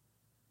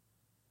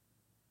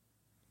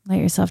 Let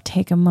yourself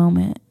take a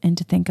moment and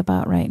to think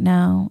about right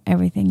now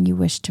everything you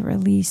wish to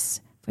release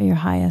for your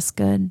highest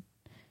good.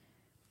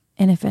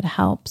 And if it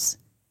helps,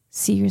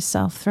 see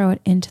yourself throw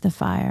it into the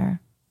fire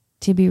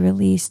to be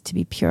released, to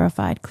be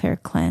purified, clear,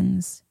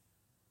 cleansed.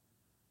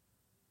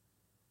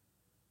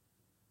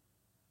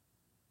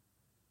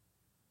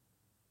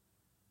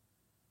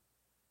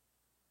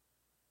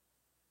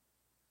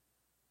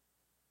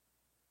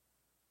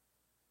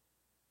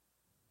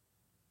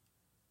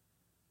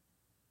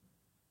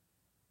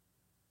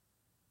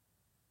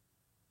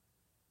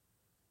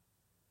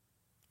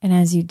 And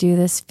as you do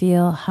this,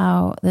 feel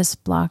how this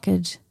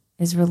blockage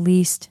is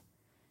released,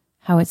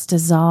 how it's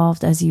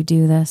dissolved as you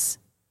do this.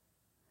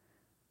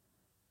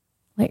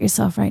 Let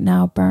yourself right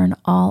now burn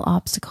all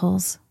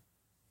obstacles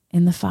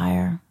in the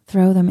fire.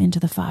 Throw them into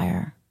the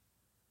fire.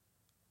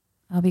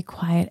 I'll be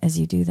quiet as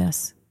you do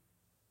this.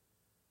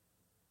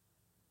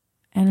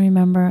 And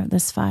remember,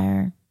 this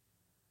fire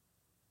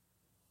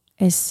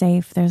is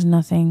safe. There's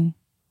nothing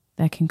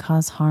that can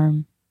cause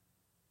harm.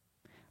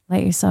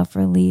 Let yourself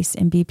release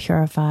and be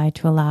purified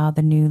to allow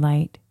the new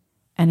light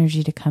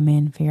energy to come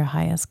in for your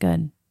highest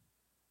good.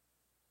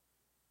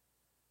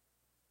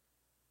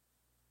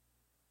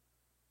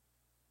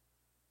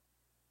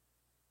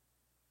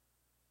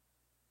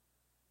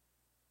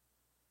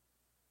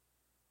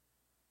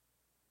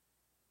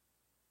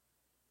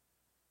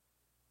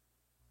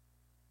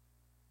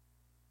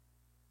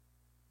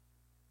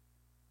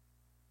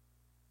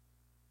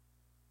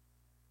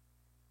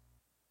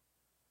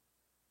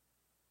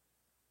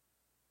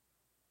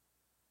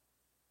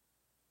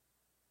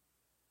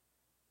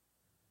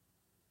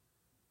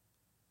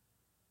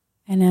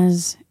 And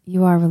as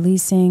you are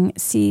releasing,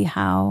 see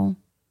how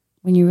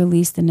when you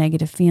release the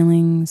negative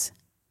feelings,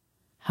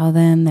 how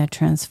then they're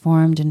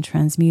transformed and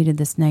transmuted,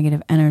 this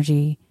negative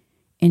energy,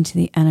 into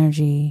the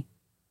energy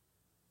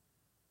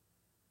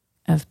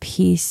of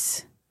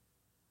peace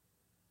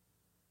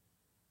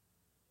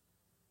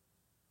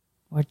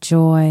or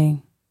joy,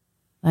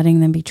 letting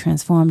them be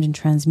transformed and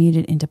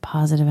transmuted into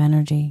positive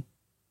energy.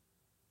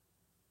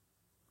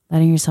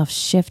 Letting yourself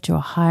shift to a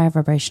higher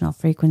vibrational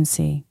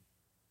frequency.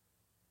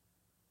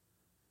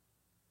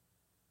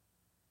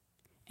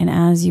 And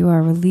as you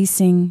are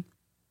releasing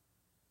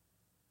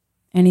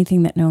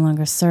anything that no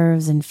longer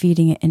serves and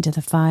feeding it into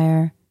the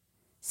fire,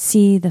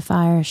 see the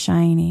fire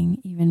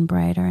shining even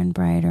brighter and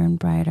brighter and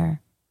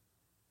brighter.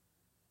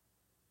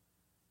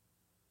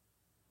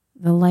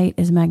 The light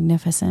is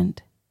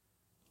magnificent.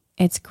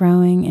 It's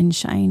growing and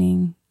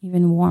shining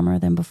even warmer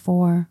than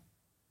before,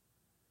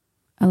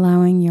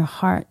 allowing your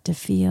heart to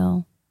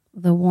feel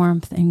the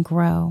warmth and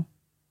grow,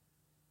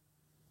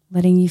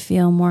 letting you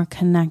feel more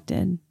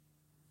connected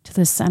to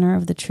the center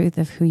of the truth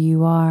of who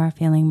you are,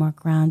 feeling more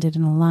grounded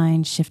and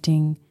aligned,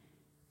 shifting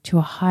to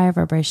a higher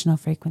vibrational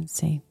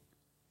frequency,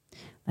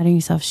 letting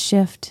yourself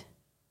shift,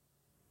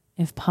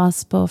 if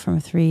possible,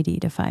 from 3D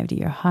to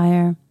 5D or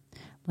higher,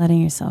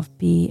 letting yourself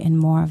be in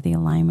more of the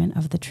alignment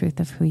of the truth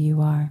of who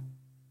you are.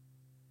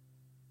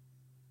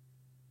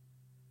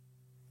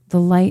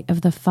 The light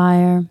of the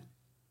fire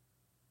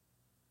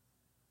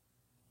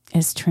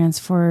is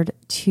transferred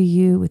to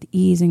you with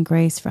ease and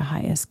grace for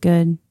highest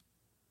good,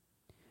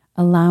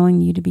 allowing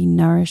you to be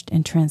nourished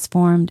and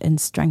transformed and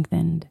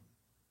strengthened.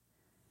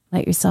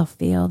 Let yourself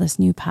feel this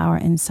new power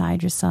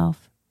inside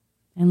yourself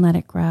and let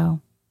it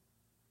grow.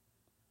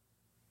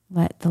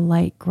 Let the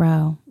light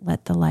grow.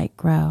 Let the light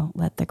grow.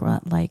 Let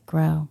the light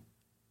grow.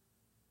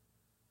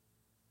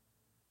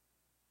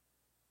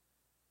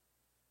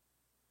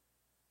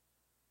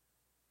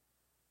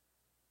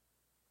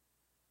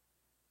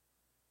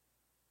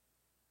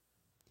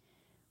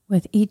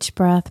 With each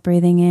breath,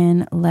 breathing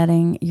in,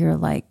 letting your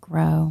light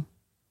grow.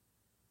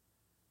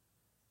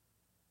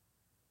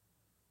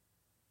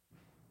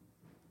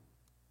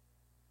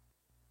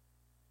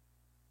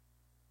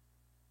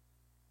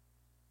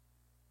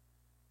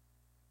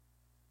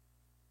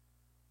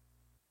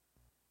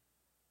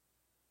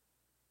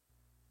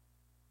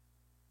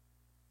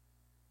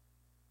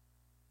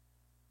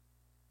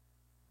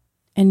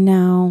 And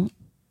now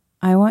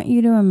I want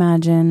you to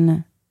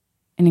imagine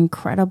an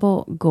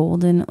incredible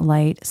golden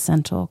light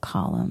central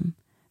column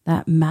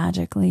that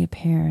magically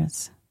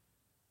appears.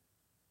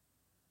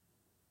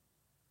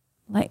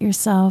 Let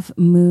yourself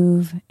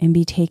move and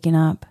be taken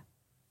up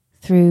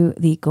through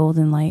the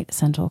golden light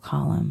central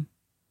column,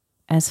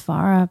 as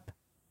far up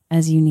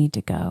as you need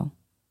to go.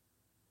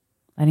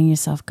 Letting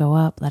yourself go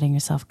up, letting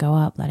yourself go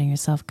up, letting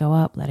yourself go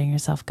up, letting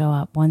yourself go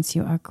up. Once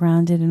you are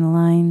grounded and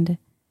aligned,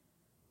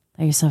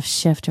 let yourself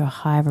shift to a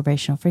higher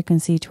vibrational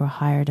frequency, to a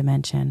higher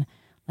dimension.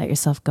 Let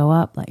yourself go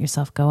up, let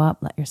yourself go up,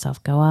 let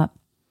yourself go up.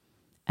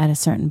 At a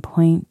certain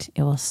point,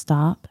 it will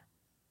stop.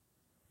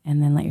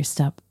 And then let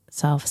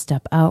yourself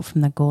step out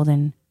from the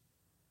golden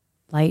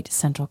light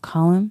central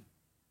column.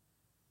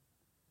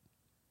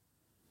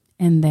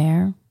 And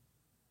there,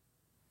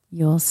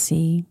 you'll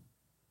see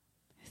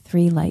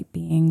 3 light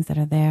beings that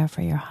are there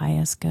for your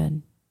highest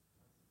good.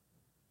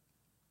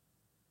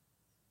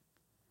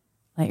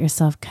 Let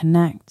yourself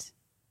connect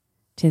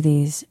to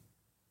this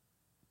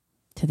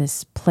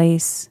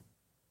place,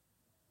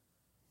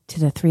 to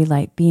the 3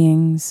 light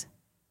beings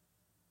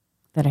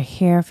that are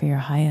here for your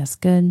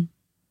highest good.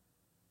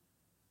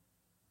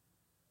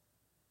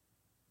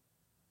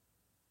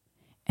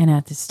 And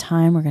at this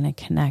time, we're going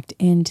to connect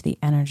into the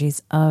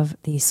energies of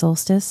the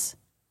solstice,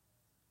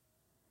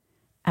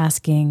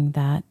 asking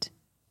that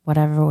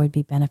whatever would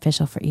be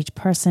beneficial for each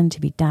person to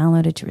be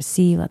downloaded to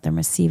receive, let them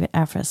receive it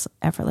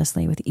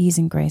effortlessly with ease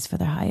and grace for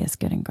their highest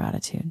good and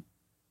gratitude.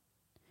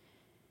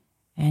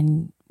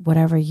 And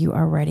whatever you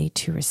are ready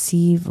to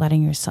receive,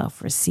 letting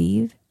yourself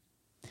receive,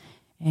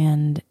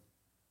 and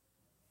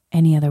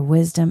any other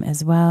wisdom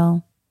as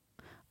well.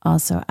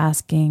 Also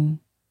asking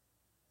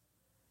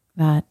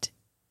that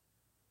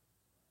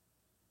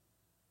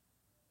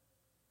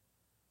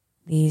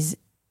these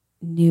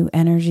new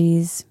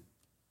energies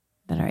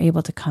that are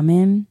able to come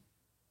in,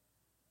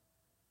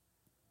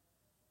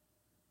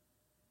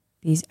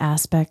 these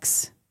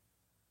aspects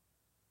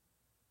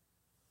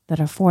that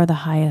are for the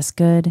highest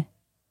good,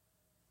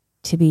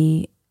 to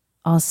be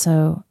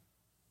also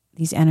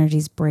these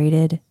energies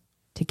braided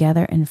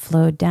together and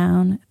flowed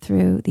down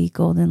through the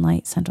golden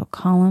light central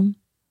column,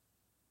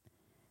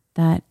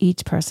 that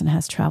each person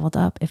has traveled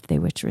up if they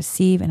wish to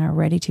receive and are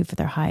ready to for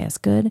their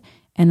highest good,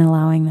 and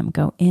allowing them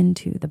go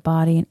into the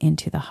body and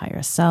into the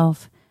higher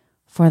self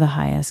for the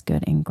highest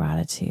good and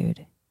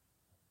gratitude.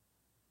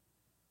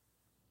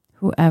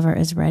 Whoever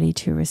is ready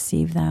to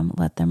receive them,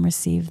 let them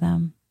receive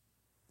them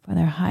for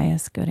their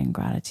highest good and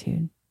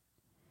gratitude.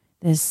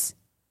 This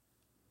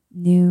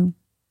new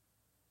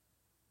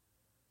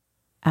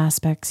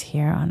aspects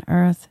here on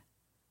earth,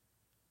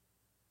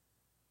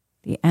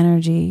 the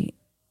energy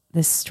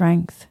this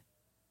strength,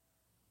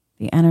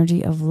 the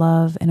energy of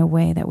love in a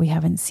way that we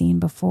haven't seen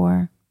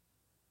before.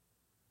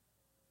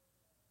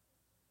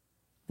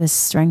 The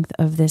strength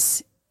of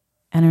this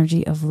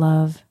energy of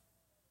love,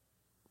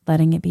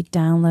 letting it be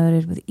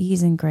downloaded with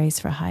ease and grace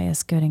for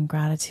highest good and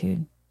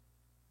gratitude.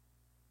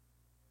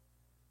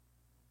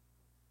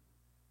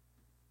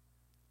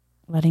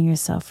 Letting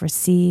yourself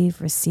receive.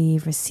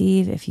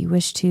 If you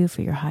wish to,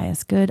 for your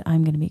highest good.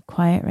 I'm going to be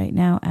quiet right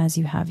now as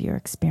you have your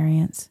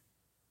experience.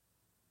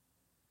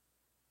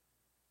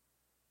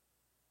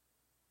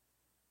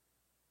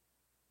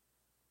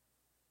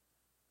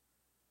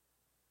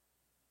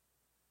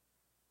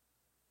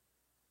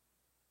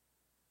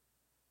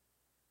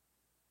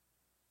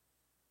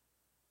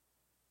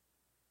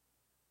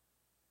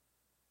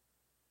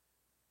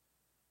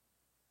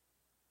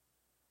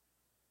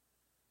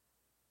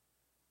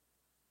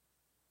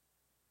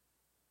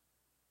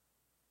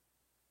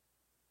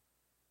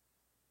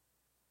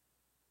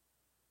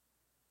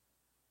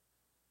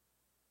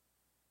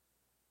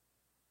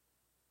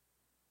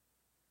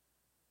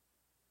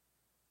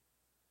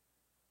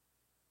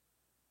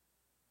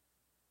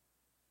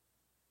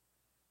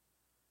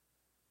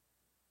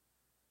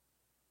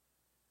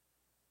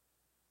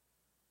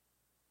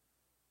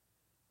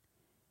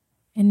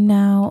 And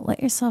now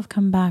let yourself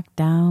come back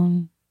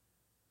down.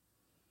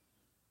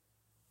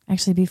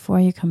 Actually, before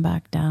you come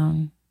back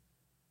down,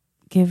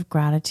 give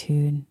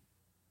gratitude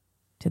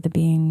to the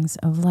beings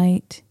of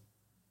light,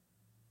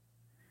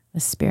 the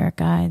spirit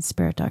guides,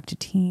 spirit doctor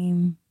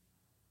team,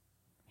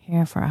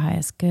 here for our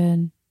highest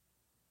good.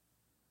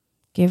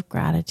 Give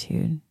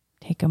gratitude.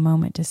 Take a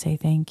moment to say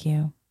thank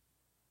you.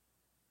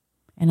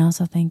 And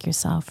also thank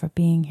yourself for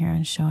being here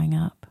and showing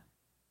up.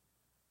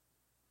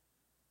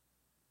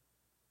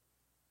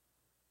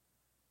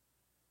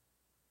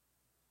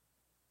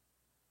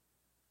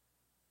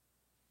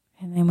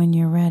 And then when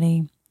you're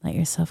ready, let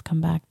yourself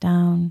come back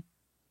down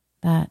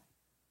that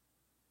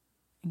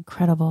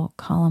incredible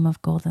column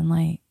of golden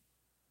light.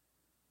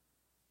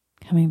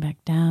 Coming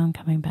back down.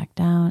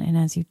 And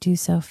as you do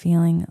so,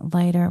 feeling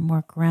lighter,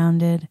 more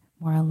grounded,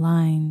 more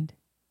aligned,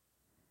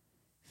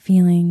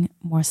 feeling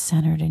more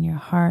centered in your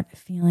heart,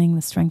 feeling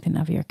the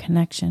strengthening of your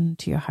connection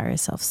to your higher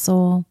self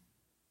soul,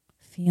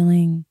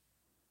 feeling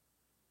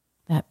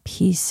that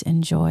peace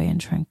and joy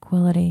and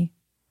tranquility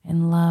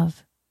and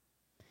love,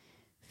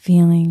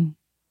 feeling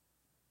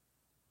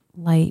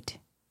light,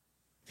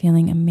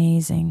 feeling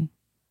amazing.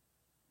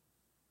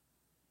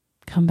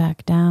 Come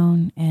back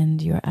down and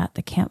you're at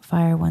the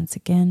campfire once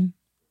again,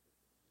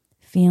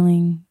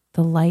 feeling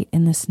the light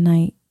in this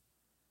night,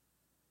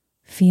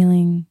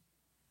 feeling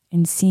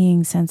and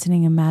seeing,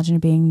 sensing, imagining,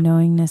 being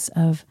knowingness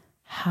of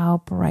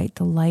how bright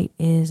the light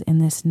is in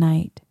this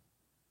night.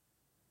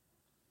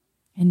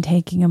 And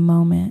taking a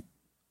moment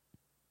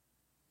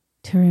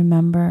to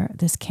remember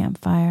this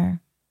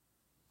campfire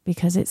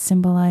because it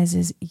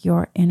symbolizes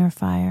your inner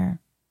fire.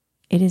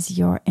 It is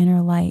your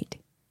inner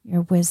light,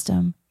 your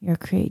wisdom, your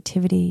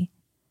creativity,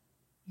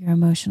 your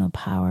emotional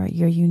power,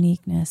 your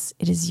uniqueness.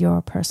 It is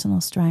your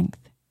personal strength.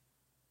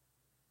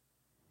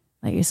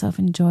 Let yourself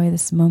enjoy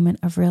this moment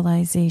of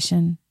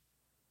realization.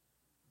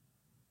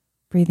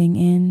 Breathing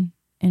in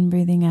and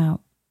breathing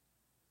out.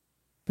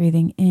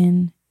 Breathing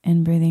in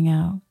and breathing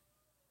out.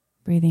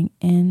 Breathing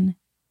in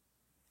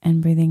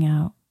and breathing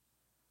out.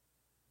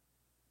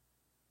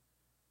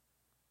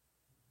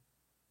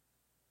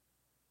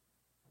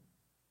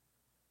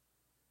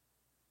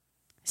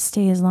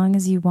 Stay as long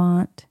as you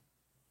want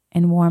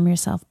and warm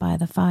yourself by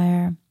the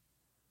fire.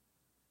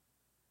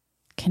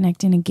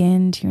 Connecting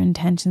again to your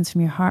intentions from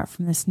your heart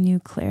from this new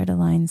cleared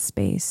aligned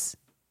space.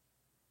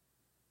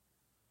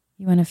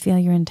 You want to feel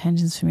your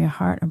intentions from your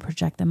heart and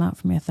project them out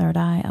from your third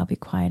eye. I'll be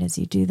quiet as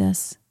you do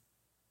this.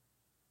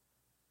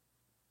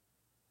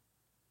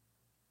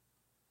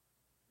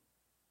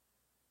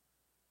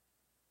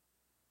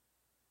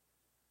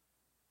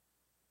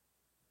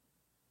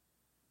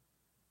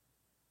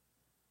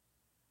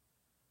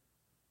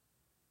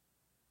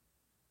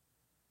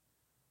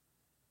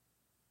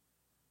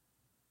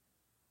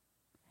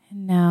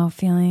 And now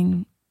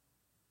feeling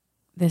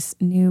this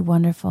new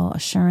wonderful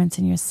assurance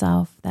in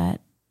yourself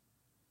that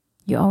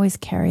you always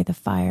carry the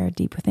fire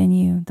deep within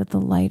you, that the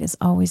light is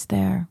always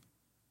there.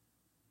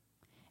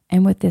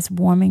 And with this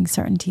warming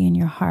certainty in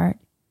your heart,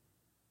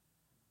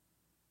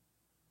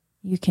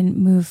 you can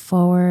move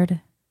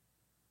forward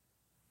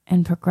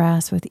and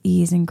progress with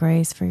ease and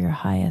grace for your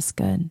highest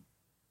good.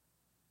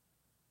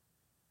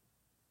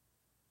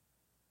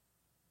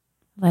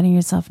 Letting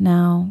yourself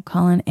now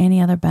call in any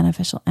other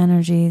beneficial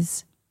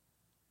energies.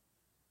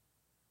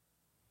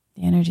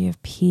 The energy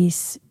of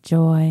peace,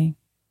 joy,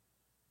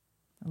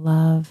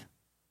 love,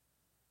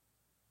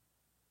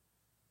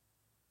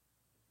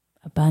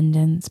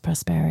 abundance,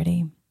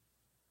 prosperity.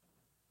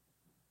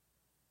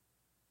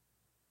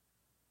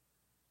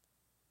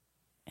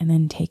 And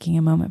then taking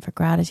a moment for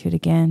gratitude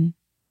again.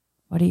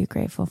 What are you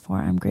grateful for?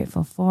 I'm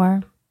grateful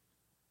for.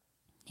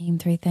 Name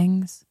 3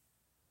 things.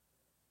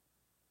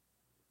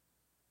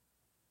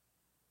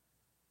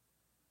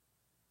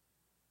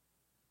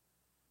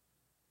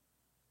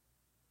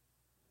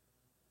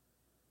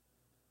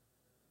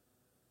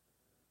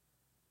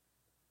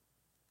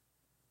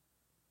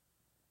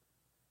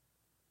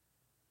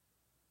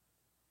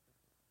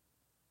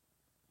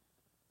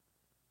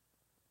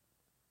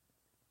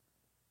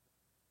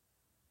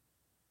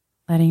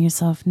 Letting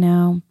yourself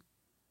now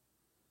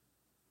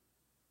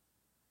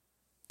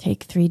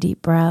take 3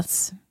 deep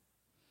breaths,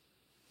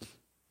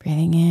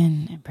 breathing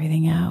in and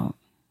breathing out,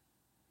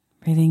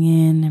 breathing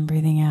in and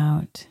breathing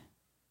out.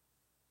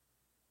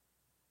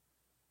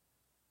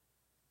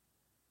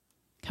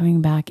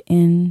 Coming back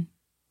in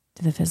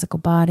to the physical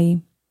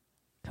body,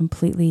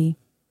 completely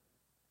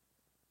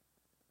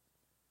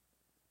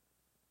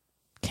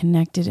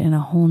connected in a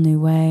whole new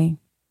way.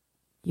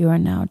 You are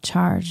now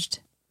charged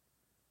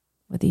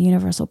with the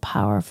universal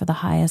power for the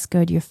highest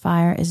good. Your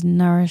fire is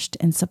nourished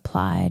and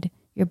supplied.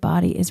 Your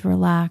body is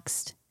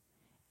relaxed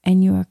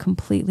and you are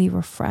completely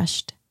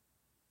refreshed.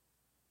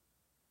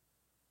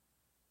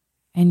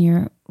 And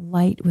your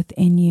light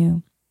within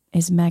you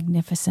is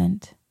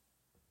magnificent,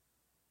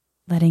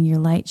 letting your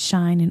light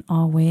shine in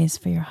all ways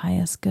for your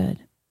highest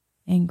good.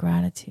 In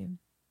gratitude.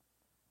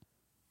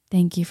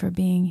 Thank you for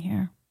being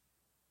here.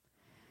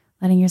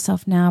 Letting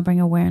yourself now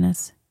bring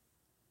awareness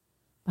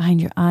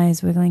behind your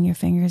eyes, wiggling your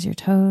fingers, your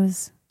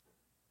toes.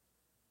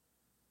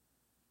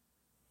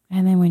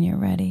 And then when you're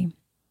ready,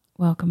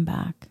 welcome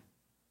back.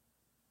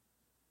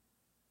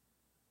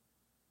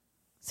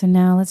 So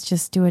now let's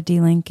just do a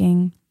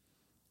delinking,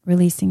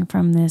 releasing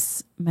from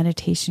this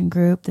meditation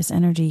group, this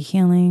energy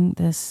healing,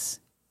 this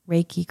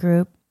Reiki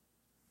group,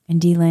 and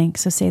delink.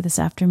 So say this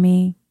after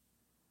me.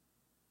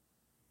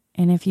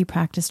 And if you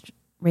practice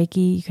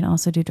Reiki, you can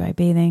also do dry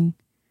bathing.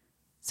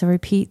 So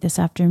repeat this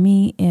after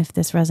me if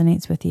this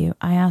resonates with you.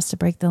 I ask to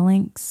break the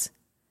links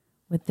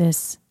with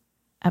this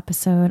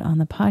episode on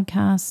the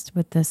podcast,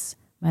 with this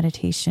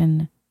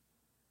meditation.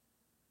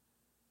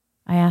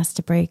 I ask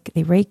to break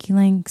the Reiki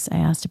links. I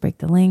ask to break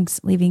the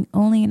links, leaving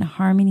only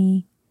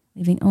harmony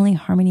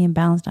and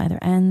balance at either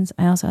ends.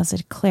 I also ask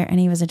to clear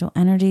any residual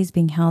energies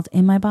being held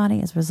in my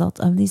body as a result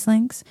of these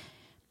links.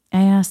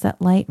 I ask that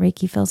light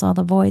Reiki fills all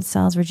the voids,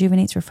 cells,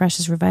 rejuvenates,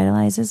 refreshes,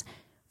 revitalizes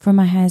for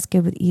my highest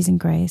good with ease and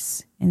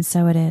grace. And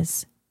so it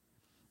is.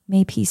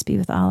 May peace be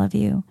with all of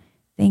you.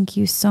 Thank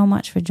you so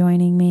much for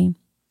joining me.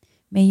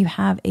 May you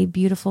have a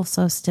beautiful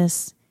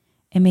solstice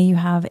and may you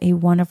have a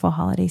wonderful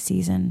holiday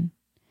season.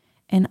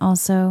 And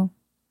also,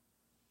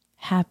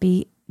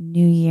 happy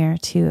New Year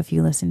too, if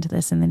you listen to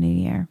this in the new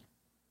year.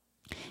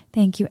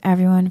 Thank you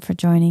everyone for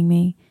joining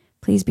me.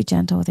 Please be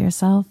gentle with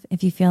yourself.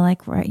 If you feel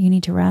like you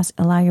need to rest,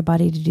 allow your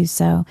body to do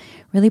so.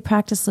 Really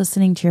practice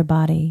listening to your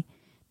body.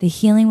 The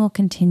healing will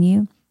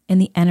continue and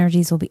the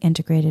energies will be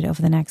integrated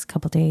over the next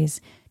couple days.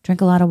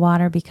 Drink a lot of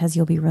water because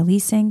you'll be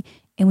releasing,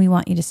 and we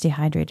want you to stay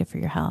hydrated for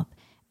your health.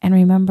 And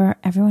remember,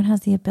 everyone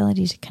has the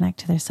ability to connect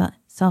to their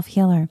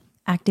self-healer.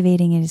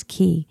 Activating it is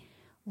key.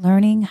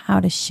 Learning how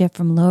to shift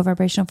from low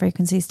vibrational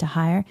frequencies to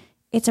higher,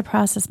 it's a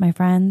process, my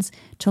friends,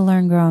 to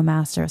learn, grow, and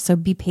master. So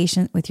be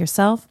patient with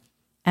yourself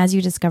as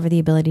you discover the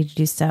ability to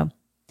do so.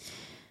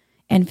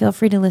 And feel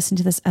free to listen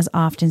to this as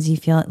often as you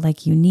feel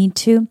like you need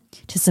to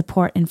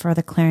support and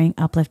further clearing,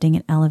 uplifting,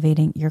 and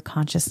elevating your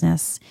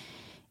consciousness.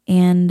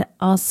 And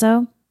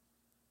also,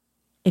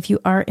 if you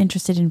are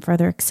interested in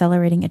further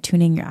accelerating,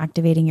 attuning, or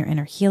activating your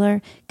inner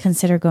healer,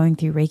 consider going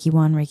through Reiki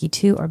 1, Reiki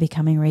 2, or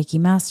becoming Reiki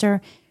Master.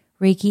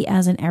 Reiki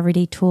as an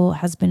everyday tool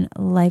has been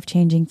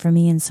life-changing for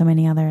me and so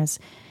many others.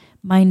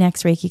 My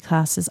next Reiki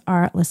classes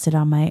are listed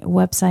on my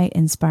website,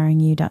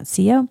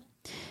 inspiringyou.co.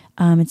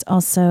 It's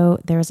also,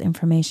 there's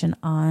information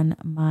on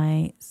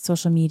my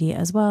social media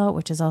as well,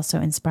 which is also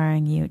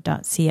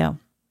inspiringyou.co.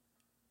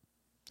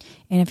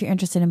 And if you're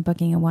interested in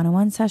booking a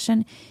one-on-one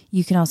session,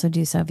 you can also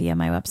do so via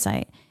my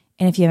website.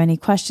 And if you have any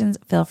questions,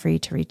 feel free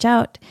to reach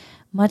out.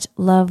 Much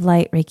love,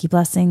 light, Reiki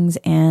blessings.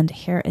 And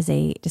here is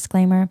a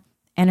disclaimer.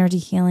 Energy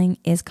healing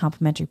is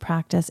complementary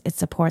practice. It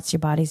supports your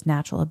body's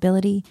natural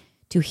ability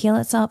to heal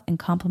itself and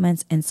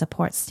complements and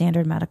supports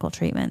standard medical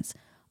treatments.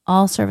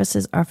 All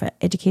services are for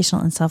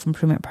educational and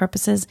self-improvement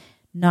purposes,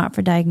 not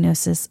for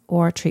diagnosis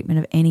or treatment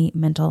of any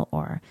mental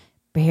or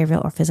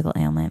behavioral or physical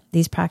ailment.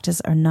 These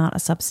practices are not a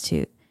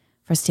substitute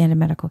for standard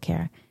medical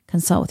care.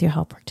 Consult with your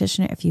health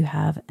practitioner if you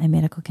have a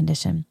medical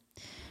condition.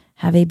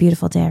 Have a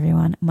beautiful day,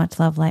 everyone. Much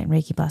love, light, and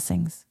Reiki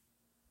blessings.